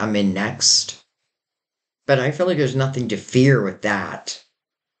wants to come in next. But I feel like there's nothing to fear with that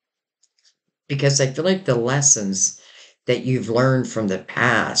because I feel like the lessons that you've learned from the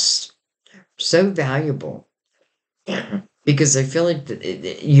past are so valuable because I feel like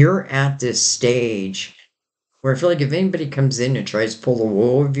you're at this stage where I feel like if anybody comes in and tries to pull the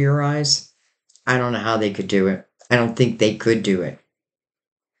wool over your eyes, I don't know how they could do it. I don't think they could do it.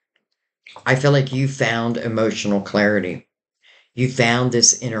 I feel like you found emotional clarity. You found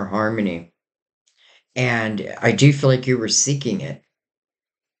this inner harmony. And I do feel like you were seeking it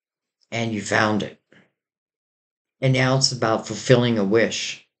and you found it. And now it's about fulfilling a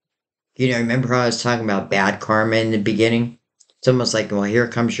wish. Remember how I was talking about bad karma in the beginning? It's almost like, well, here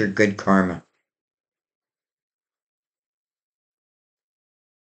comes your good karma.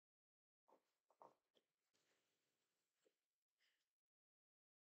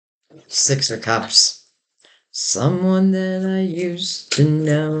 Six of Cups. Someone that I used to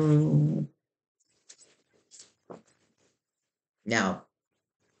know. Now,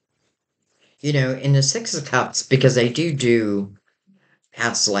 in the Six of Cups, because I do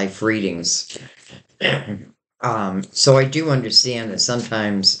past life readings, so I do understand that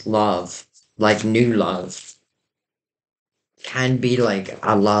sometimes love, like new love, can be like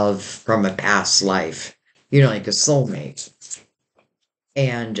a love from a past life, like a soulmate.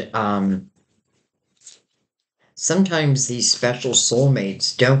 And sometimes these special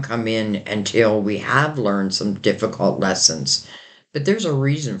soulmates don't come in until we have learned some difficult lessons. But there's a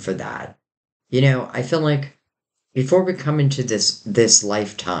reason for that. I feel like before we come into this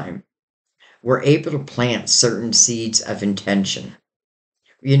lifetime, we're able to plant certain seeds of intention.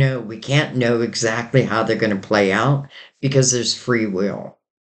 We can't know exactly how they're going to play out because there's free will,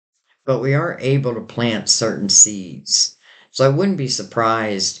 but we are able to plant certain seeds. So I wouldn't be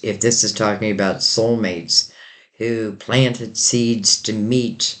surprised if this is talking about soulmates who planted seeds to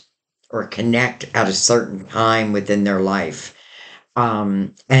meet or connect at a certain time within their life.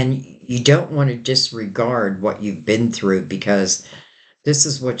 And you don't want to disregard what you've been through because this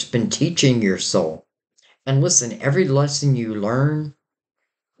is what's been teaching your soul. And listen, every lesson you learn,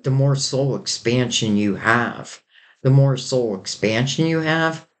 the more soul expansion you have. The more soul expansion you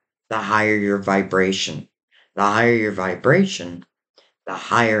have, the higher your vibration. The higher your vibration, the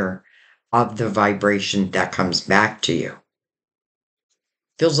higher of the vibration that comes back to you.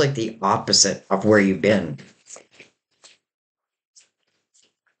 Feels like the opposite of where you've been.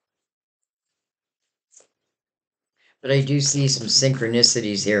 But I do see some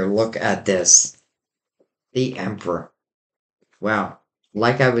synchronicities here. Look at this. The Emperor. Wow.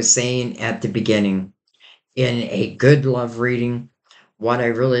 Like I was saying at the beginning, in a good love reading, what I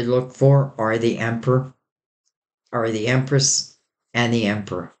really look for are the Emperor, are the Empress, and the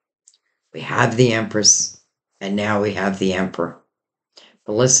Emperor. We have the Empress, and now we have the Emperor.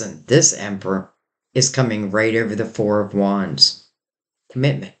 But listen, this Emperor is coming right over the Four of Wands.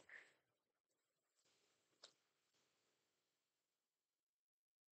 Commitment.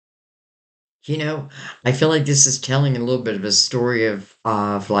 You know, I feel like this is telling a little bit of a story of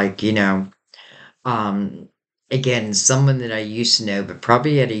like, um, again, someone that I used to know, but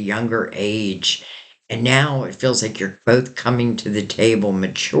probably at a younger age. And now it feels like you're both coming to the table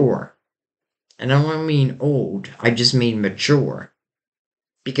mature. And I don't mean old, I just mean mature.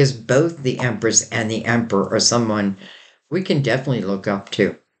 Because both the Empress and the Emperor are someone we can definitely look up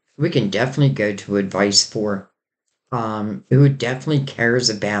to. We can definitely go to advice for, who definitely cares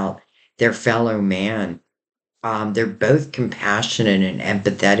about their fellow man. They're both compassionate and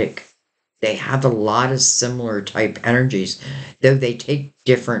empathetic. They have a lot of similar type energies, though they take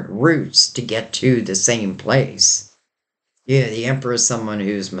different routes to get to the same place. Yeah, the Emperor is someone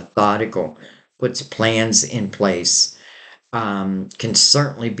who's methodical, puts plans in place, can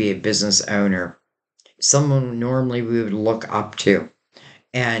certainly be a business owner, someone normally we would look up to.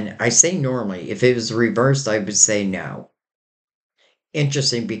 And I say normally, if it was reversed, I would say no.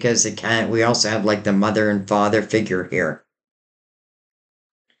 Interesting because it can we also have like the mother and father figure here.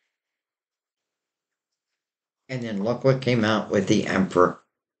 And then look what came out with the Emperor.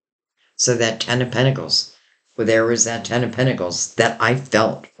 So that Ten of Pentacles. Well, there was that Ten of Pentacles that I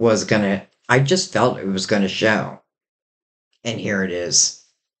felt was gonna, I just felt it was gonna show. And here it is.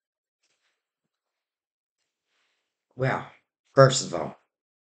 Well, first of all,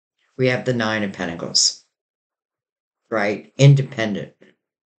 we have the Nine of Pentacles, right? Independent.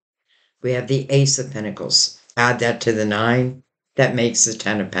 We have the Ace of Pentacles. Add that to the nine, that makes the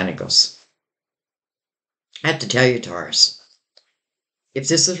Ten of Pentacles. I have to tell you, Taurus, if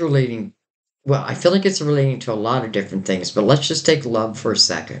this is relating, well, I feel like it's relating to a lot of different things, but let's just take love for a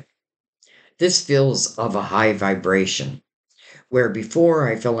second. This feels of a high vibration, where before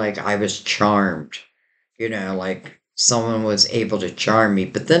I feel like I was charmed, like someone was able to charm me,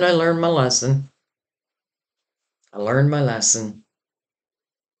 but then I learned my lesson. I learned my lesson.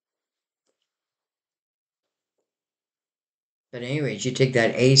 But anyways, you take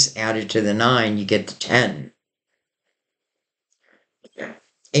that ace added to the nine, you get the 10.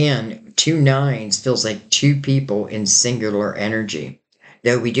 And two nines feels like two people in singular energy.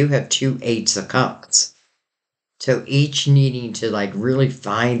 Though we do have two eights of cups. So each needing to like really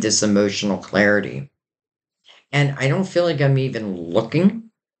find this emotional clarity. And I don't feel like I'm even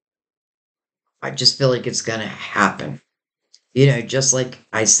looking. I just feel like it's going to happen. Just like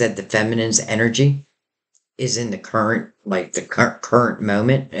I said, the feminine's energy is in the current, like the current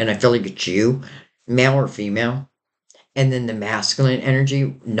moment. And I feel like it's you, male or female. And then the masculine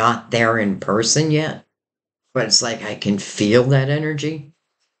energy, not there in person yet, but it's like I can feel that energy.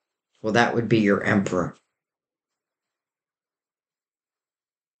 Well, that would be your emperor.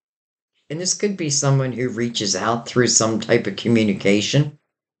 And this could be someone who reaches out through some type of communication.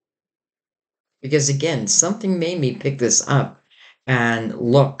 Because again, something made me pick this up and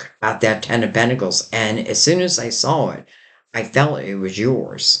look at that Ten of Pentacles. And as soon as I saw it, I felt it was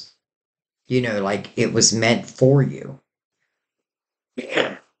yours. Like it was meant for you.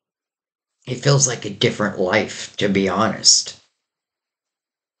 It feels like a different life, to be honest.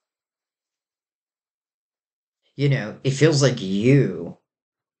 It feels like you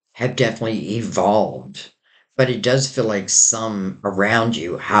have definitely evolved, but it does feel like some around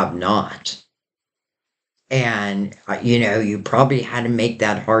you have not. And, you probably had to make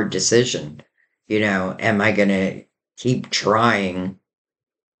that hard decision. Am I going to keep trying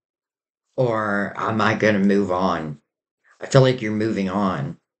or am I going to move on? I feel like you're moving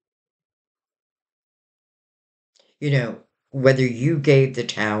on. Whether you gave the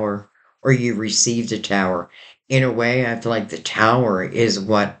tower or you received the tower, in a way, I feel like the tower is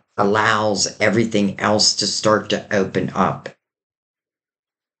what allows everything else to start to open up.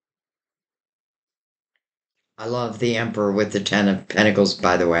 I love the Emperor with the Ten of Pentacles,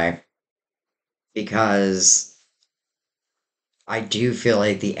 by the way, because I do feel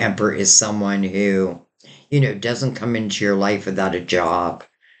like the Emperor is someone who, doesn't come into your life without a job.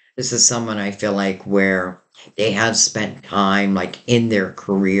 This is someone I feel like where they have spent time like in their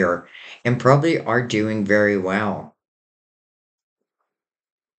career and probably are doing very well.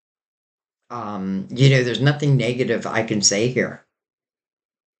 There's nothing negative I can say here.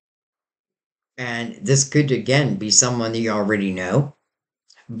 And this could again be someone that you already know,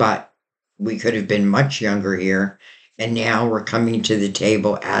 but we could have been much younger here. And now we're coming to the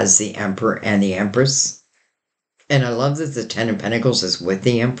table as the Emperor and the Empress. And I love that the Ten of Pentacles is with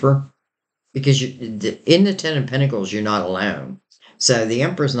the Emperor because in the Ten of Pentacles, you're not alone. So the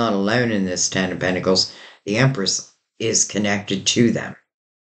Emperor's not alone in this Ten of Pentacles. The Empress is connected to them.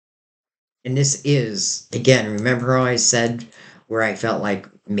 And this is, again, remember how I said where I felt like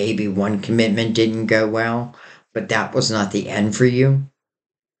maybe one commitment didn't go well, but that was not the end for you?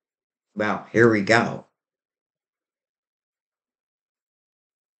 Well, here we go.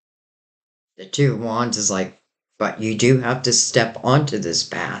 The Two of Wands is like, but you do have to step onto this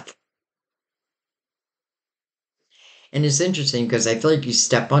path. And it's interesting because I feel like you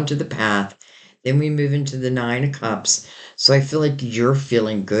step onto the path, then we move into the Nine of Cups. So I feel like you're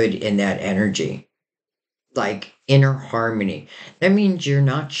feeling good in that energy, like inner harmony. That means you're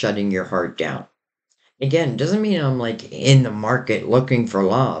not shutting your heart down. Again, doesn't mean I'm like in the market looking for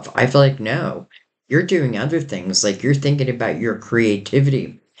love. I feel like no, you're doing other things. Like you're thinking about your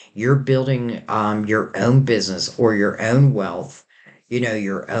creativity. You're building your own business or your own wealth,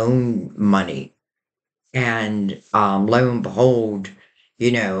 your own money. And lo and behold,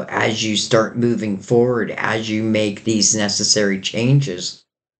 as you start moving forward, as you make these necessary changes,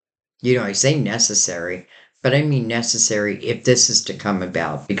 I say necessary, but I mean necessary if this is to come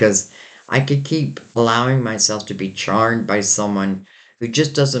about, because I could keep allowing myself to be charmed by someone who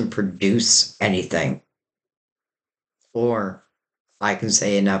just doesn't produce anything. Or I can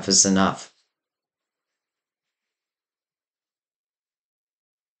say enough is enough.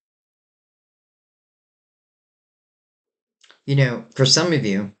 For some of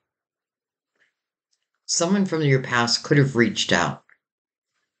you, someone from your past could have reached out,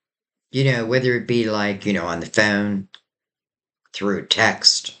 whether it be like, on the phone, through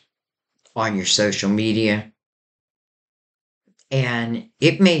text, on your social media. And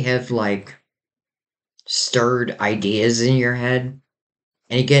it may have like stirred ideas in your head.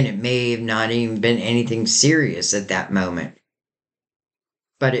 And again, it may have not even been anything serious at that moment,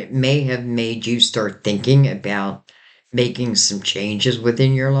 but it may have made you start thinking about making some changes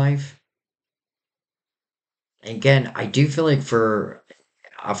within your life. Again, I do feel like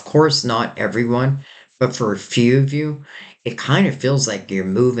of course, not everyone, but for a few of you, it kind of feels like you're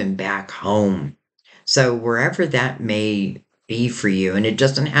moving back home. So wherever that may be for you, and it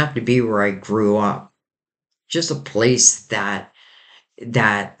doesn't have to be where I grew up, just a place that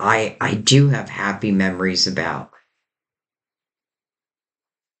I do have happy memories about.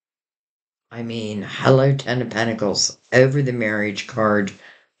 I mean, hello, Ten of Pentacles over the marriage card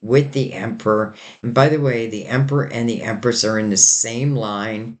with the Emperor. And by the way, the Emperor and the Empress are in the same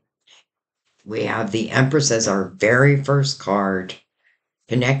line. We have the Empress as our very first card,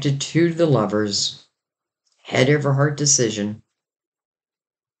 connected to the lovers, head over heart decision.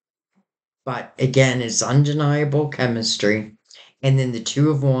 But again, it's undeniable chemistry. And then the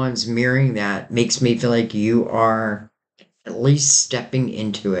Two of Wands mirroring that makes me feel like you are at least stepping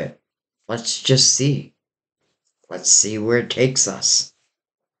into it. Let's just see. Let's see where it takes us.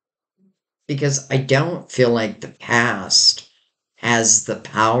 Because I don't feel like the past has the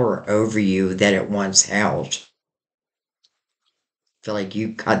power over you that it once held. I feel like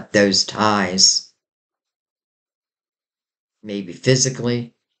you cut those ties, maybe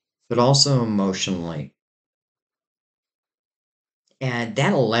physically, but also emotionally. And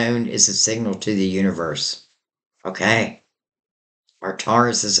that alone is a signal to the universe. Okay, our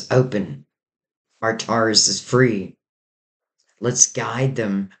Taurus is open. Our Taurus is free. Let's guide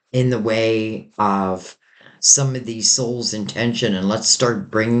them in the way of some of these souls' intention, and let's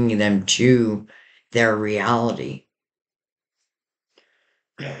start bringing them to their reality.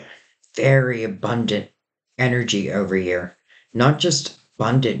 Very abundant energy over here. Not just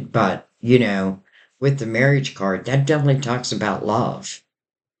abundant, but, with the marriage card, that definitely talks about love.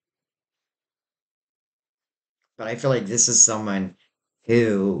 But I feel like this is someone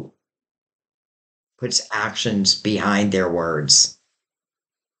who puts actions behind their words.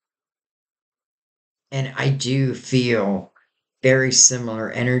 And I do feel very similar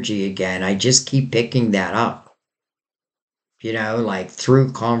energy again. I just keep picking that up. Like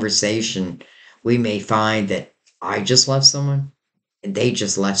through conversation, we may find that I just left someone and they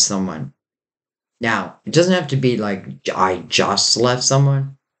just left someone. Now, it doesn't have to be like I just left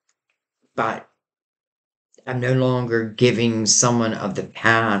someone, but I'm no longer giving someone of the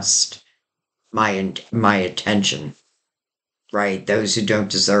past my attention, right? Those who don't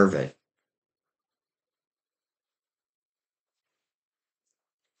deserve it.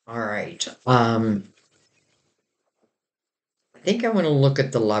 All right. I think I want to look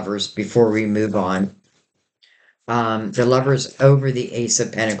at the lovers before we move on. The lovers over the Ace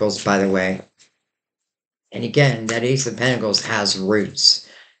of Pentacles, by the way. And again, that Ace of Pentacles has roots.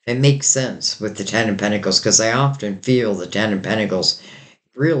 It makes sense with the Ten of Pentacles because I often feel the Ten of Pentacles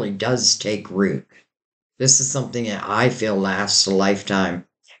really does take root. This is something that I feel lasts a lifetime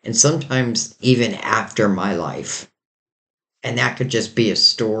and sometimes even after my life. And that could just be a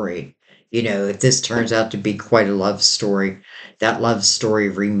story, If this turns out to be quite a love story, that love story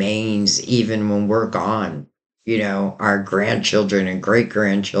remains even when we're gone. Our grandchildren and great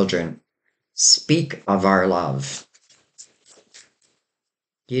grandchildren speak of our love.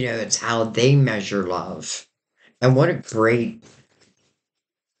 It's how they measure love. And what a great,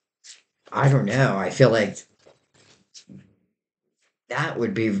 I don't know, I feel like that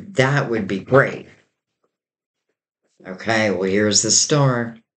would be great. Okay, well, here's the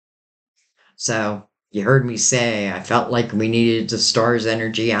star. So, you heard me say I felt like we needed the star's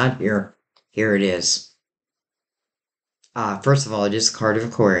energy out here. Here it is. First of all, it is a card of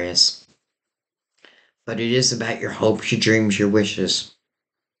Aquarius, but it is about your hopes, your dreams, your wishes.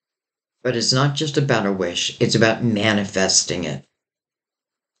 But it's not just about a wish, it's about manifesting it.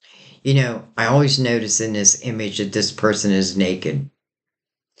 I always notice in this image that this person is naked.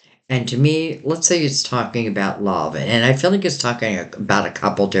 And to me, let's say it's talking about love, and I feel like it's talking about a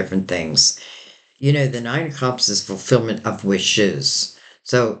couple different things. The Nine of Cups is fulfillment of wishes.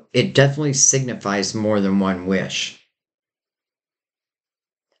 So it definitely signifies more than one wish.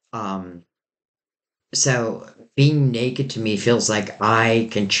 Um, so being naked to me feels like I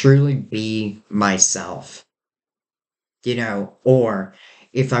can truly be myself, or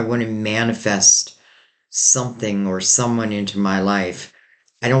if I want to manifest something or someone into my life,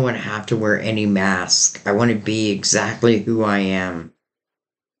 I don't want to have to wear any mask. I want to be exactly who I am.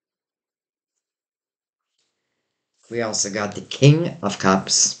 We also got the King of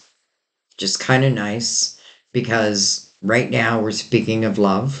Cups, just kind of nice because right now we're speaking of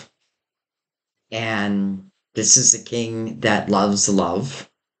love, and this is a king that loves love.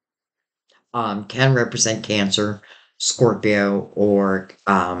 Can represent Cancer, Scorpio, or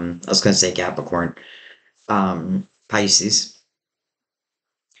I was going to say Capricorn, Pisces,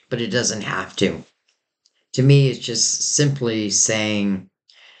 but it doesn't have to. To me, it's just simply saying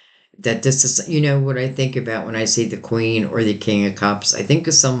that this is, what I think about when I see the Queen or the King of Cups. I think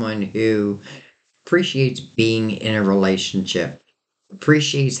of someone who appreciates being in a relationship,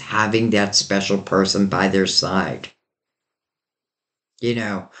 appreciates having that special person by their side. You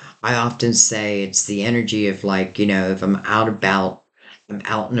know, I often say it's the energy of like, if I'm out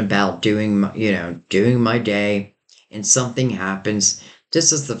and about doing doing my day and something happens,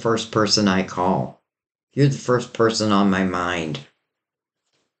 this is the first person I call. You're the first person on my mind.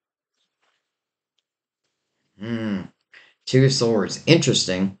 Hmm. Two of Swords.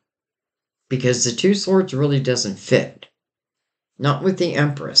 Interesting. Because the Two Swords really doesn't fit. Not with the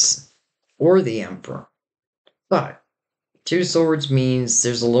Empress or the Emperor. But Two Swords means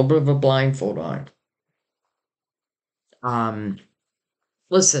there's a little bit of a blindfold on. Um,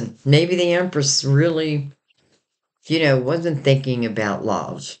 Listen, maybe the Empress really, wasn't thinking about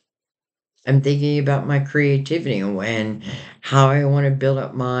love. I'm thinking about my creativity and how I want to build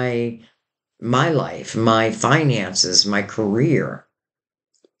up my life, my finances, my career.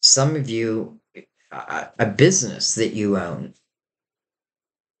 Some of you, a business that you own.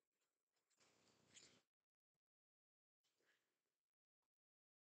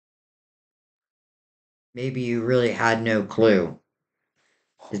 Maybe you really had no clue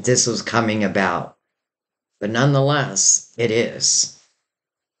that this was coming about, but nonetheless, it is.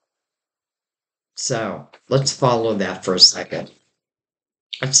 So let's follow that for a second.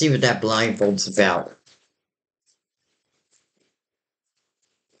 Let's see what that blindfold's about.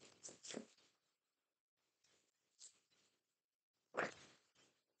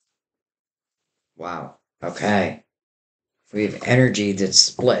 Wow. Okay. We have energy that's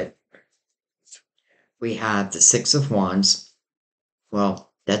split. We have the Six of Wands.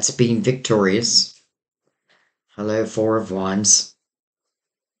 Well, that's being victorious. Hello, Four of Wands.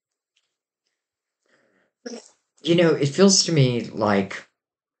 It feels to me like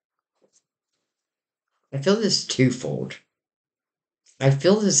I feel this twofold. I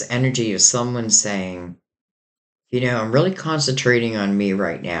feel this energy of someone saying, I'm really concentrating on me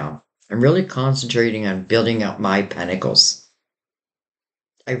right now. I'm really concentrating on building up my pentacles.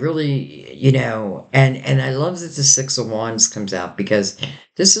 I really, and I love that the Six of Wands comes out because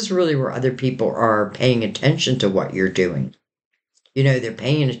this is really where other people are paying attention to what you're doing. They're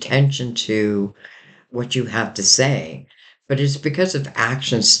paying attention to what you have to say, but it's because of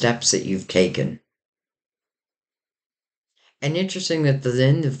action steps that you've taken. And interesting that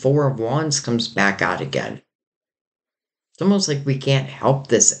then the Four of Wands comes back out again. It's almost like we can't help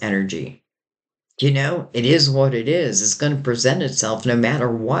this energy. It is what it is. It's going to present itself no matter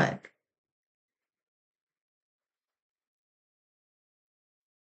what.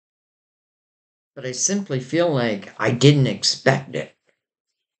 But I simply feel like I didn't expect it.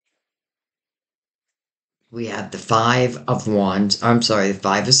 We have the Five of Wands. I'm sorry, the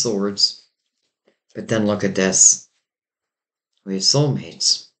Five of Swords. But then look at this. We have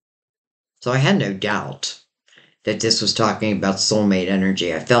soulmates. So I had no doubt that this was talking about soulmate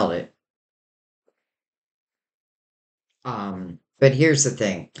energy. I felt it. But here's the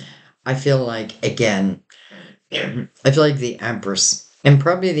thing. I feel like, again, I feel like the Empress and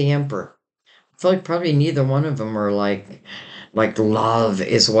probably the Emperor. I feel like probably neither one of them are like love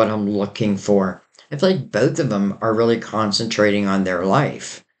is what I'm looking for. I feel like both of them are really concentrating on their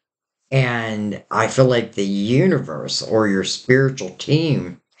life. And I feel like the universe or your spiritual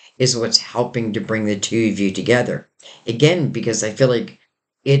team is what's helping to bring the two of you together. Again, because I feel like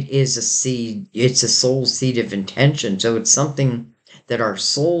it is a seed, it's a soul seed of intention. So it's something that our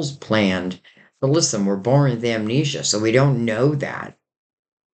souls planned. But listen, we're born with amnesia, so we don't know that.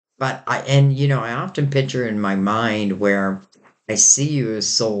 But I often picture in my mind where I see you as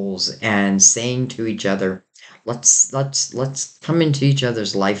souls and saying to each other, let's come into each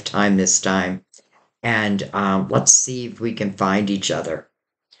other's lifetime this time, and let's see if we can find each other.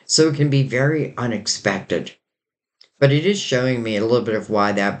 So it can be very unexpected, but it is showing me a little bit of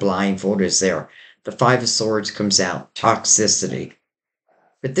why that blindfold is there. The Five of Swords comes out, toxicity.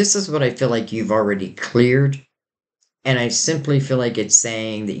 But this is what I feel like you've already cleared. And I simply feel like it's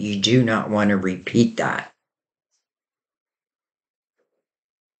saying that you do not want to repeat that.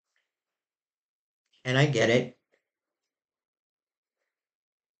 And I get it.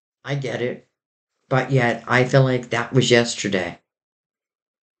 I get it. But yet, I feel like that was yesterday.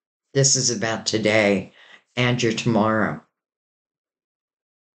 This is about today and your tomorrow.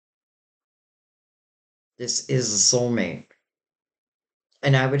 This is a soulmate.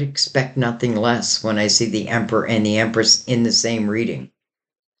 And I would expect nothing less when I see the Emperor and the Empress in the same reading.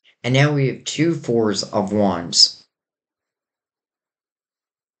 And now we have two fours of wands.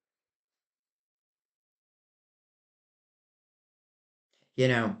 You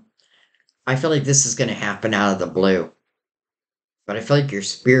know, I feel like this is going to happen out of the blue. But I feel like your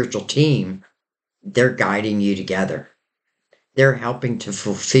spiritual team, they're guiding you together. They're helping to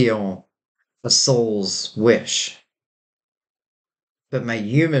fulfill a soul's wish. But my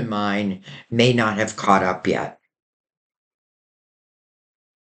human mind may not have caught up yet.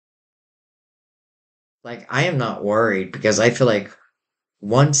 Like, I am not worried because I feel like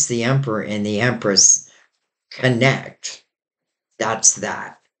once the Emperor and the Empress connect, that's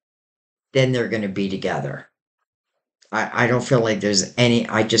that. Then they're going to be together. I don't feel like there's any,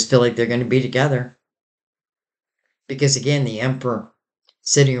 I just feel like they're going to be together. Because again, the Emperor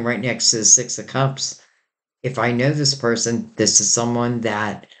sitting right next to the Six of Cups, if I know this person, this is someone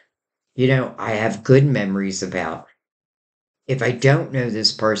that, I have good memories about. If I don't know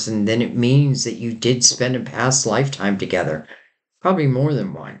this person, then it means that you did spend a past lifetime together, probably more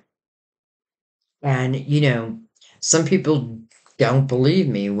than one. And, some people don't believe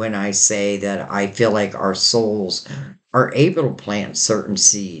me when I say that I feel like our souls are able to plant certain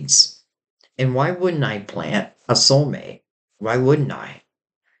seeds. And why wouldn't I plant a soulmate? Why wouldn't I?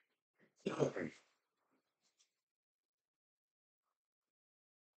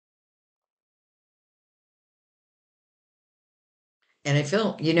 And I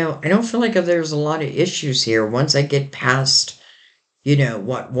feel, I don't feel like there's a lot of issues here. Once I get past,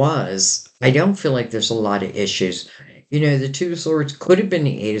 what was, I don't feel like there's a lot of issues. The Two of Swords could have been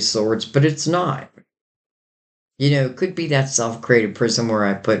the Eight of Swords, but it's not. It could be that self-created prison where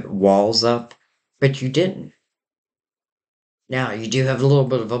I put walls up, but you didn't. Now, you do have a little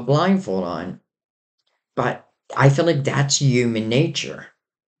bit of a blindfold on, but I feel like that's human nature,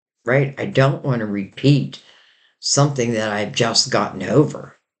 right? I don't want to repeat something that I've just gotten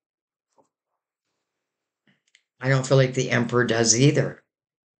over. I don't feel like the Emperor does either.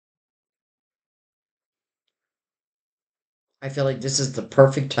 I feel like this is the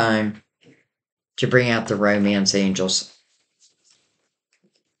perfect time to bring out the romance angels.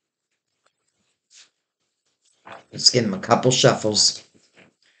 Let's give them a couple shuffles.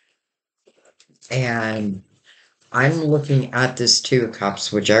 And I'm looking at this Two of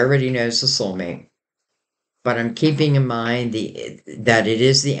Cups, which I already know is a soulmate. But I'm keeping in mind that it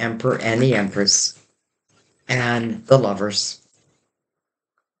is the Emperor and the Empress and the lovers.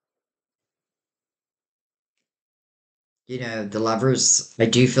 The lovers, I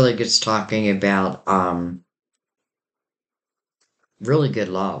do feel like it's talking about really good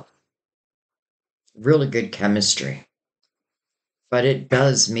love, really good chemistry. But it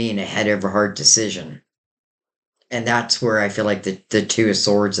does mean a head over heart decision. And that's where I feel like the Two of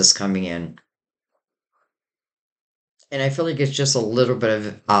Swords is coming in. And I feel like it's just a little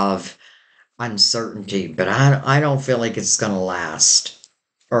bit of uncertainty, but I don't feel like it's going to last.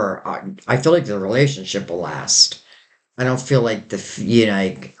 Or I feel like the relationship will last. I don't feel like I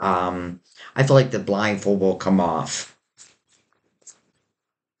feel like the blindfold will come off.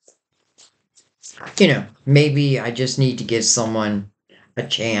 Maybe I just need to give someone a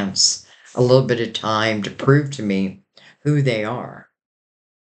chance, a little bit of time to prove to me who they are.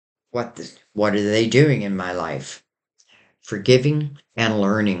 What are they doing in my life? Forgiving and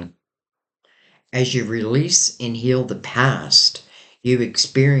learning. As you release and heal the past, you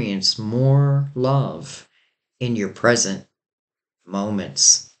experience more love in your present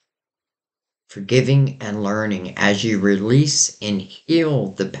moments. Forgiving and learning. As you release and heal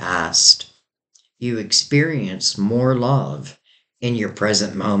the past, you experience more love in your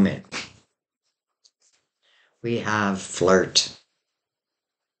present moment. We have flirt.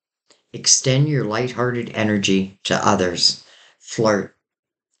 Extend your lighthearted energy to others. Flirt.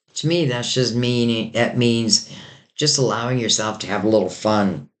 To me, that means just allowing yourself to have a little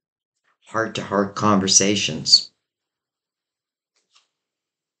fun, heart to heart conversations.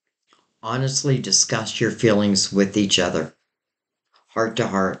 Honestly discuss your feelings with each other, heart to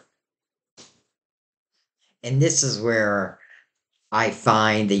heart. And this is where I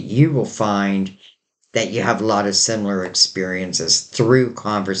find that you will find that you have a lot of similar experiences through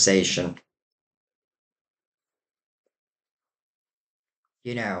conversation.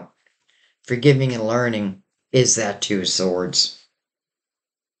 You know, forgiving and learning is that two swords.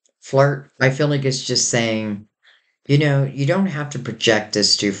 Flirt, I feel like it's just saying, you don't have to project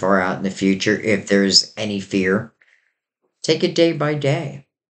this too far out in the future if there's any fear. Take it day by day.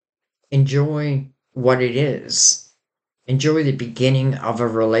 Enjoy what it is. Enjoy the beginning of a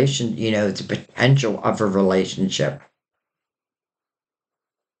the potential of a relationship.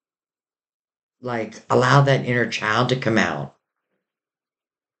 Like, allow that inner child to come out.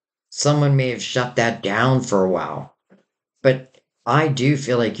 Someone may have shut that down for a while, but I do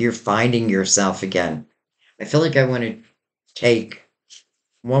feel like you're finding yourself again. I feel like I want to take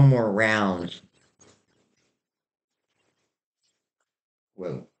one more round.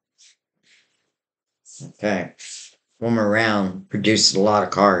 Whoa. Okay. One more round produced a lot of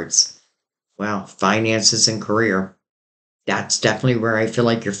cards. Well, finances and career. That's definitely where I feel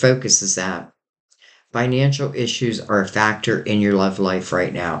like your focus is at. Financial issues are a factor in your love life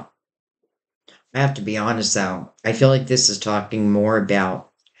right now. I have to be honest though, I feel like this is talking more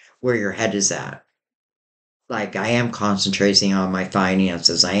about where your head is at. Like, I am concentrating on my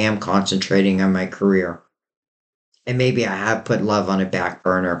finances, I am concentrating on my career. And maybe I have put love on a back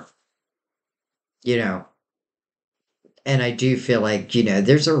burner, you know. And I do feel like,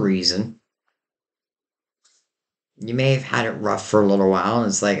 there's a reason. You may have had it rough for a little while, and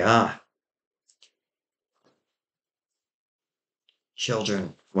it's like,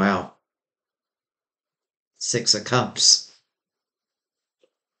 children. Wow. Six of Cups.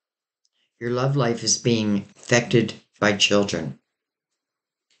 Your love life is being affected by children.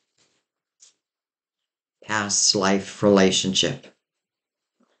 Past life relationship.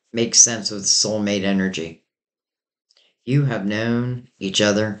 Makes sense with soulmate energy. You have known each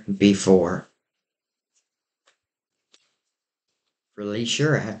other before. Release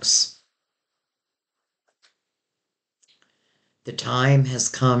your ex. The time has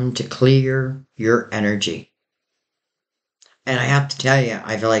come to clear your energy. And I have to tell you,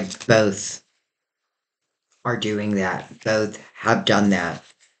 I feel like both are doing that. Both have done that.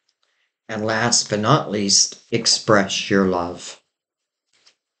 And last but not least, express your love.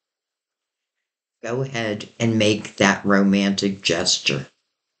 Go ahead and make that romantic gesture.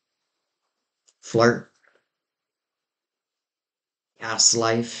 Flirt. Past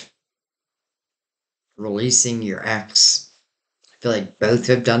life. Releasing your ex. I feel like both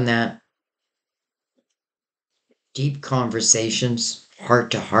have done that. Deep conversations,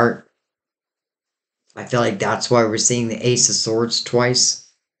 heart to heart. I feel like that's why we're seeing the Ace of Swords twice.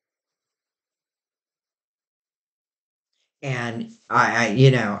 And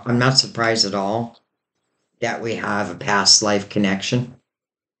I'm not surprised at all that we have a past life connection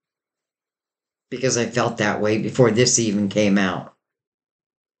because I felt that way before this even came out.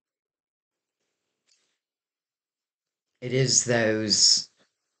 It is those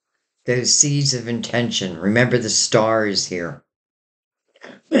seeds of intention. Remember, the star is here.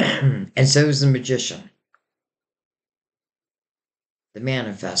 And so is the magician, the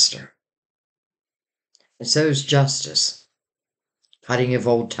manifester. And so is justice, cutting of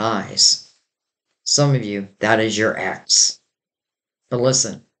old ties. Some of you, that is your ex. But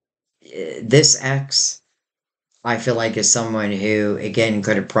listen, this ex, I feel like, is someone who, again,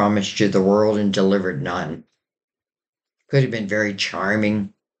 could have promised you the world and delivered none. Could have been very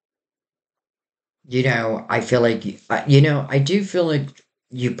charming. I feel like, I do feel like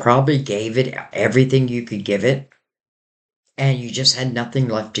you probably gave it everything you could give it. and you just had nothing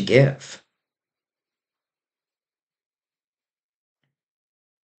left to give.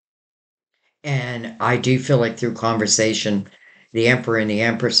 And I do feel like through conversation, the Emperor and the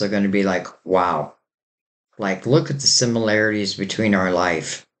Empress are going to be like, wow, like, look at the similarities between our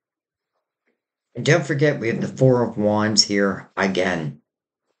life. And don't forget, we have the Four of Wands here again.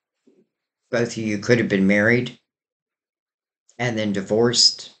 Both of you could have been married and then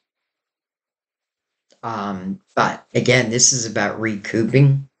divorced. But again, this is about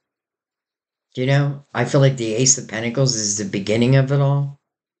recouping. I feel like the Ace of Pentacles is the beginning of it all.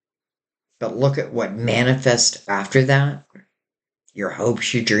 But look at what manifests after that. Your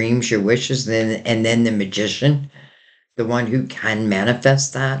hopes, your dreams, your wishes, and then the magician, the one who can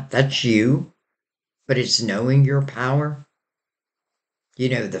manifest that. That's you. But it's knowing your power.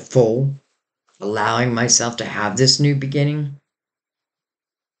 The full, allowing myself to have this new beginning.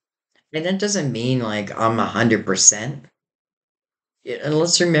 And that doesn't mean like I'm 100%. And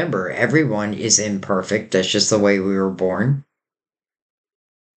let's remember, everyone is imperfect. That's just the way we were born.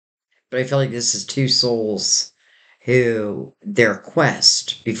 But I feel like this is two souls who their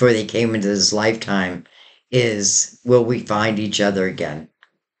quest before they came into this lifetime is, will we find each other again?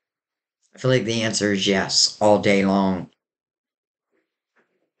 I feel like the answer is yes, all day long.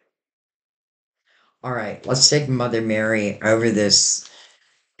 All right, let's take Mother Mary over this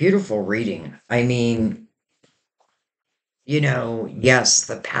beautiful reading. I mean, yes,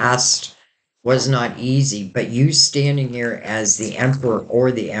 the past was not easy, but you standing here as the Emperor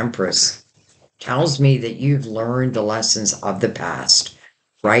or the Empress tells me that you've learned the lessons of the past,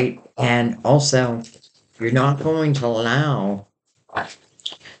 right? And also, you're not going to allow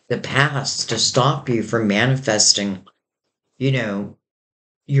the past to stop you from manifesting, you know,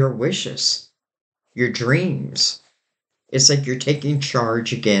 your wishes, your dreams. It's like you're taking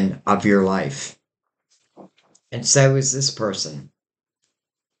charge again of your life. And so is this person.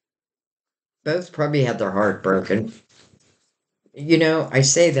 Both probably had their heart broken. I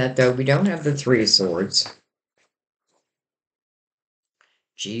say that though, we don't have the Three of Swords.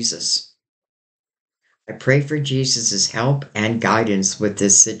 Jesus. I pray for Jesus' help and guidance with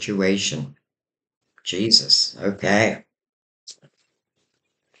this situation. Jesus. Okay.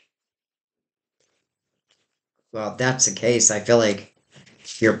 Well, if that's the case, I feel like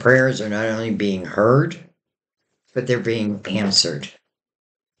your prayers are not only being heard, but they're being answered.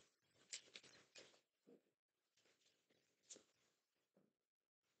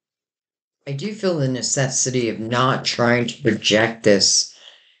 I do feel the necessity of not trying to project this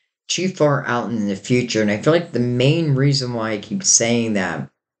too far out in the future. And I feel like the main reason why I keep saying that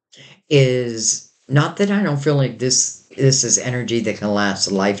is not that I don't feel like this is energy that can last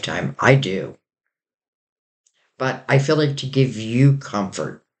a lifetime. I do. But I feel like to give you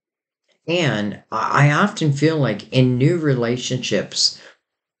comfort. And I often feel like in new relationships,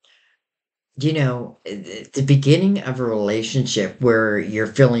 the beginning of a relationship where you're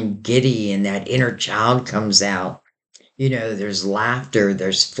feeling giddy and that inner child comes out, there's laughter,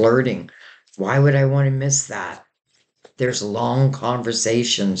 there's flirting. Why would I want to miss that? There's long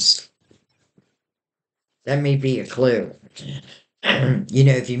conversations. That may be a clue.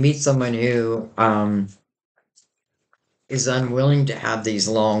 If you meet someone who is unwilling to have these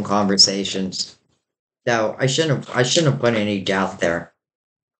long conversations, no, I shouldn't have put any doubt there.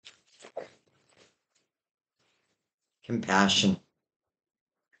 Compassion.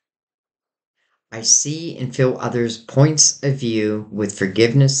 I see and feel others' points of view with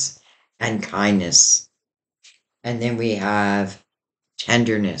forgiveness and kindness. And then we have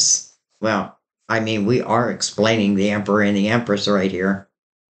tenderness. Well, I mean, we are explaining the Emperor and the Empress right here.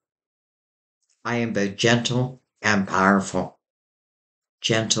 I am both gentle and powerful.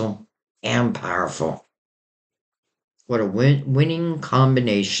 Gentle and powerful. What a winning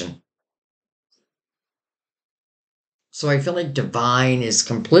combination. So I feel like divine is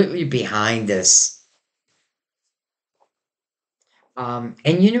completely behind this. And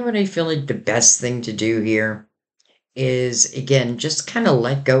you know what I feel like the best thing to do here is, again, just kind of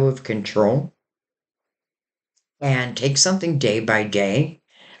let go of control and take something day by day.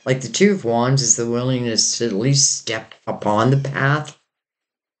 Like the Two of Wands is the willingness to at least step upon the path.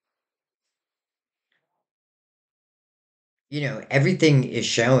 Everything is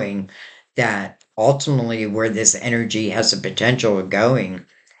showing that ultimately where this energy has the potential of going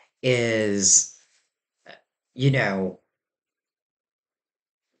is, you know,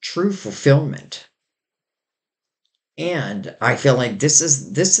 true fulfillment. And I feel like this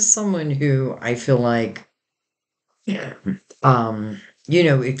is someone who I feel like, if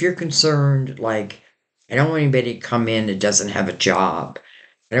you're concerned, like, I don't want anybody to come in that doesn't have a job.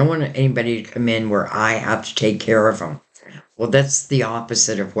 I don't want anybody to come in where I have to take care of them. Well, that's the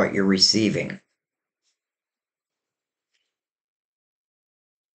opposite of what you're receiving.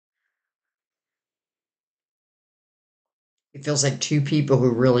 It feels like two people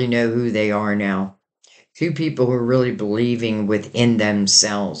who really know who they are now. Two people who are really believing within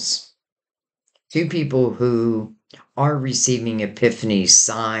themselves. Two people who are receiving epiphanies,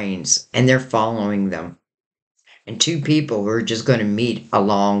 signs, and they're following them. And two people who are just going to meet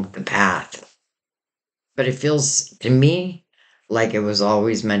along the path. But it feels to me like it was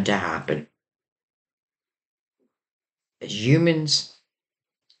always meant to happen. As humans,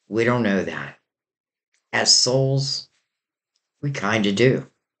 we don't know that. As souls, we kind of do.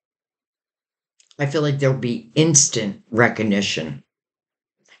 I feel like there'll be instant recognition.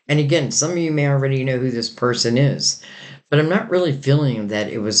 And again, some of you may already know who this person is, but I'm not really feeling that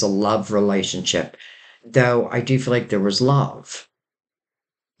it was a love relationship, though I do feel like there was love.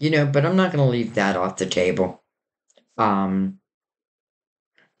 But I'm not going to leave that off the table. Um,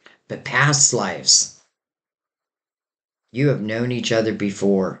 but past lives, you have known each other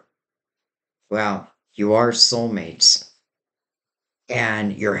before. Well, you are soulmates,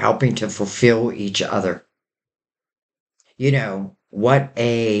 and you're helping to fulfill each other. What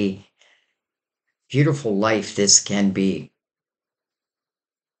a beautiful life this can be.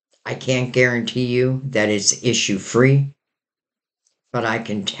 I can't guarantee you that it's issue free, but I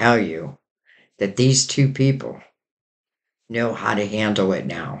can tell you that these two people know how to handle it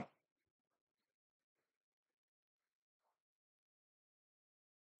now.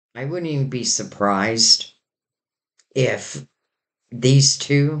 I wouldn't even be surprised if these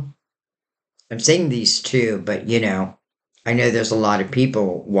two, I'm saying these two, but I know there's a lot of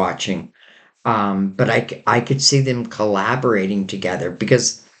people watching. But I could see them collaborating together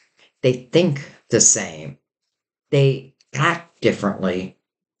because they think the same. They act differently,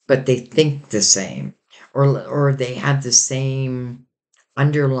 but they think the same. Or they have the same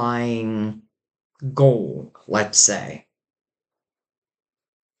underlying goal, let's say.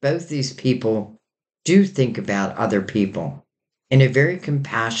 Both these people do think about other people in a very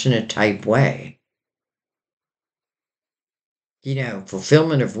compassionate type way.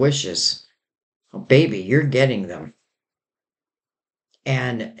 Fulfillment of wishes. Oh, baby, you're getting them.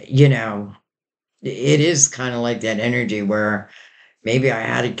 And, it is kind of like that energy where maybe I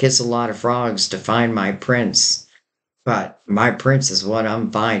had to kiss a lot of frogs to find my prince, but my prince is what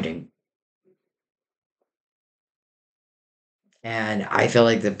I'm finding. And I feel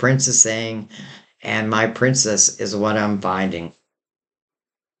like the prince is saying, and my princess is what I'm finding.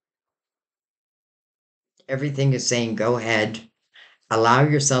 Everything is saying, go ahead, allow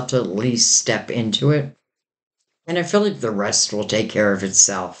yourself to at least step into it. And I feel like the rest will take care of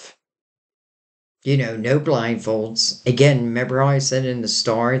itself. No blindfolds. Again, remember how I said in the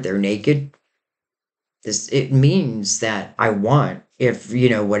star, they're naked? It means that I want, if,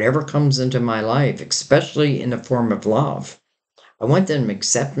 whatever comes into my life, especially in the form of love, I want them to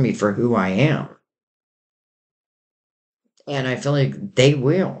accept me for who I am. And I feel like they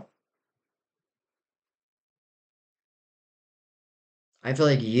will. I feel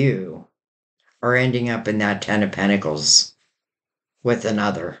like you are ending up in that 10 of Pentacles with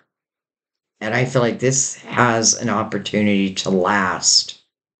another. And I feel like this has an opportunity to last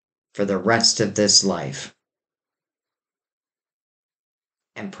for the rest of this life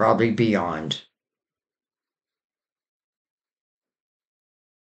and probably beyond.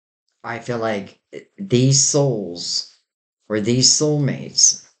 I feel like these souls or these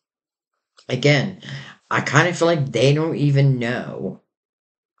soulmates, again, I kind of feel like they don't even know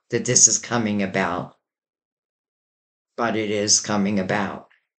that this is coming about, but it is coming about.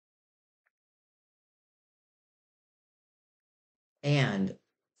 And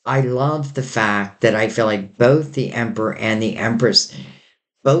I love the fact that I feel like both the Emperor and the Empress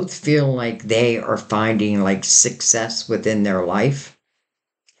both feel like they are finding like success within their life.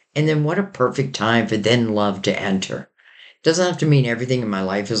 And then what a perfect time for then love to enter. Doesn't have to mean everything in my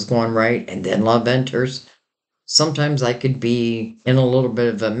life is going right and then love enters. Sometimes I could be in a little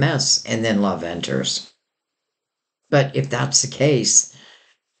bit of a mess and then love enters. But if that's the case,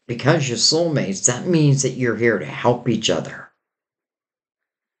 because you're soulmates, that means that you're here to help each other.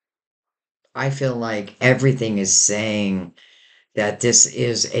 I feel like everything is saying that this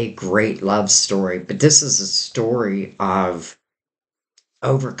is a great love story, but this is a story of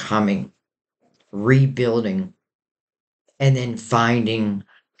overcoming, rebuilding, and then finding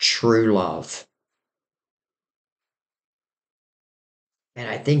true love. And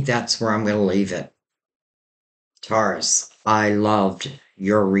I think that's where I'm going to leave it. Taurus, I loved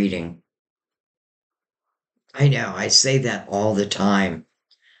your reading. I know I say that all the time,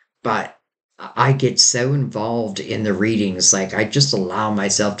 but I get so involved in the readings, like I just allow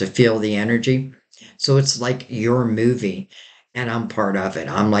myself to feel the energy. So it's like your movie and I'm part of it.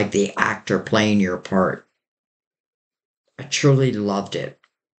 I'm like the actor playing your part. I truly loved it.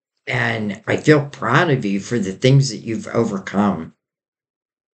 And I feel proud of you for the things that you've overcome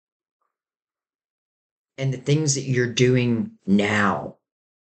and the things that you're doing now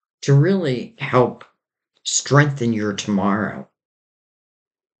to really help strengthen your tomorrow.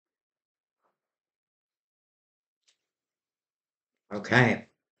 Okay.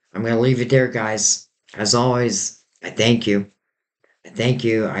 I'm going to leave it there, guys. As always, I thank you. I thank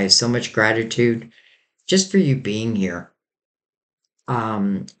you. I have so much gratitude just for you being here.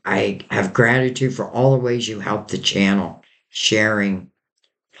 I have gratitude for all the ways you help the channel, sharing,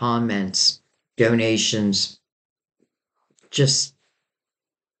 comments, donations, just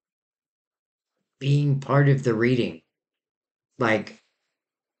being part of the reading. Like,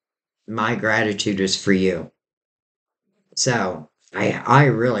 my gratitude is for you. So I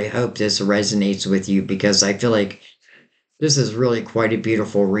really hope this resonates with you because I feel like this is really quite a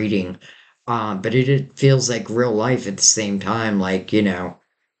beautiful reading. But it feels like real life at the same time. Like,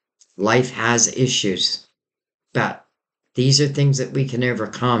 life has issues, but these are things that we can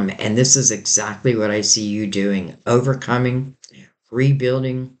overcome. And this is exactly what I see you doing, overcoming,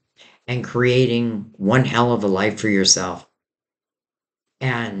 rebuilding, and creating one hell of a life for yourself.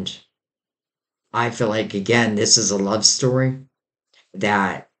 And I feel like, again, this is a love story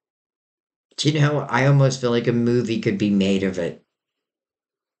that, I almost feel like a movie could be made of it.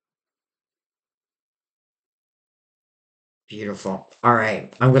 Beautiful. All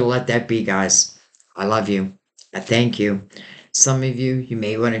right. I'm going to let that be, guys. I love you. I thank you. Some of you, you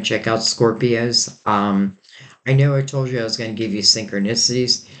may want to check out Scorpios. I know I told you I was going to give you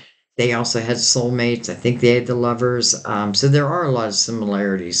synchronicities. They also had soulmates. I think they had the lovers. So there are a lot of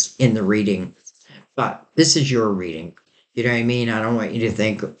similarities in the reading, but this is your reading. You know what I mean? I don't want you to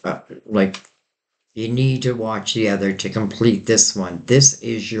think like you need to watch the other to complete this one. This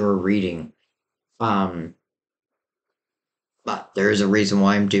is your reading. Um, but there's a reason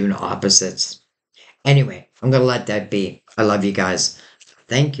why I'm doing opposites. Anyway, I'm gonna let that be. I love you guys.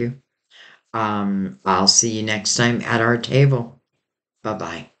 Thank you. I'll see you next time at our table. Bye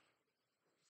bye.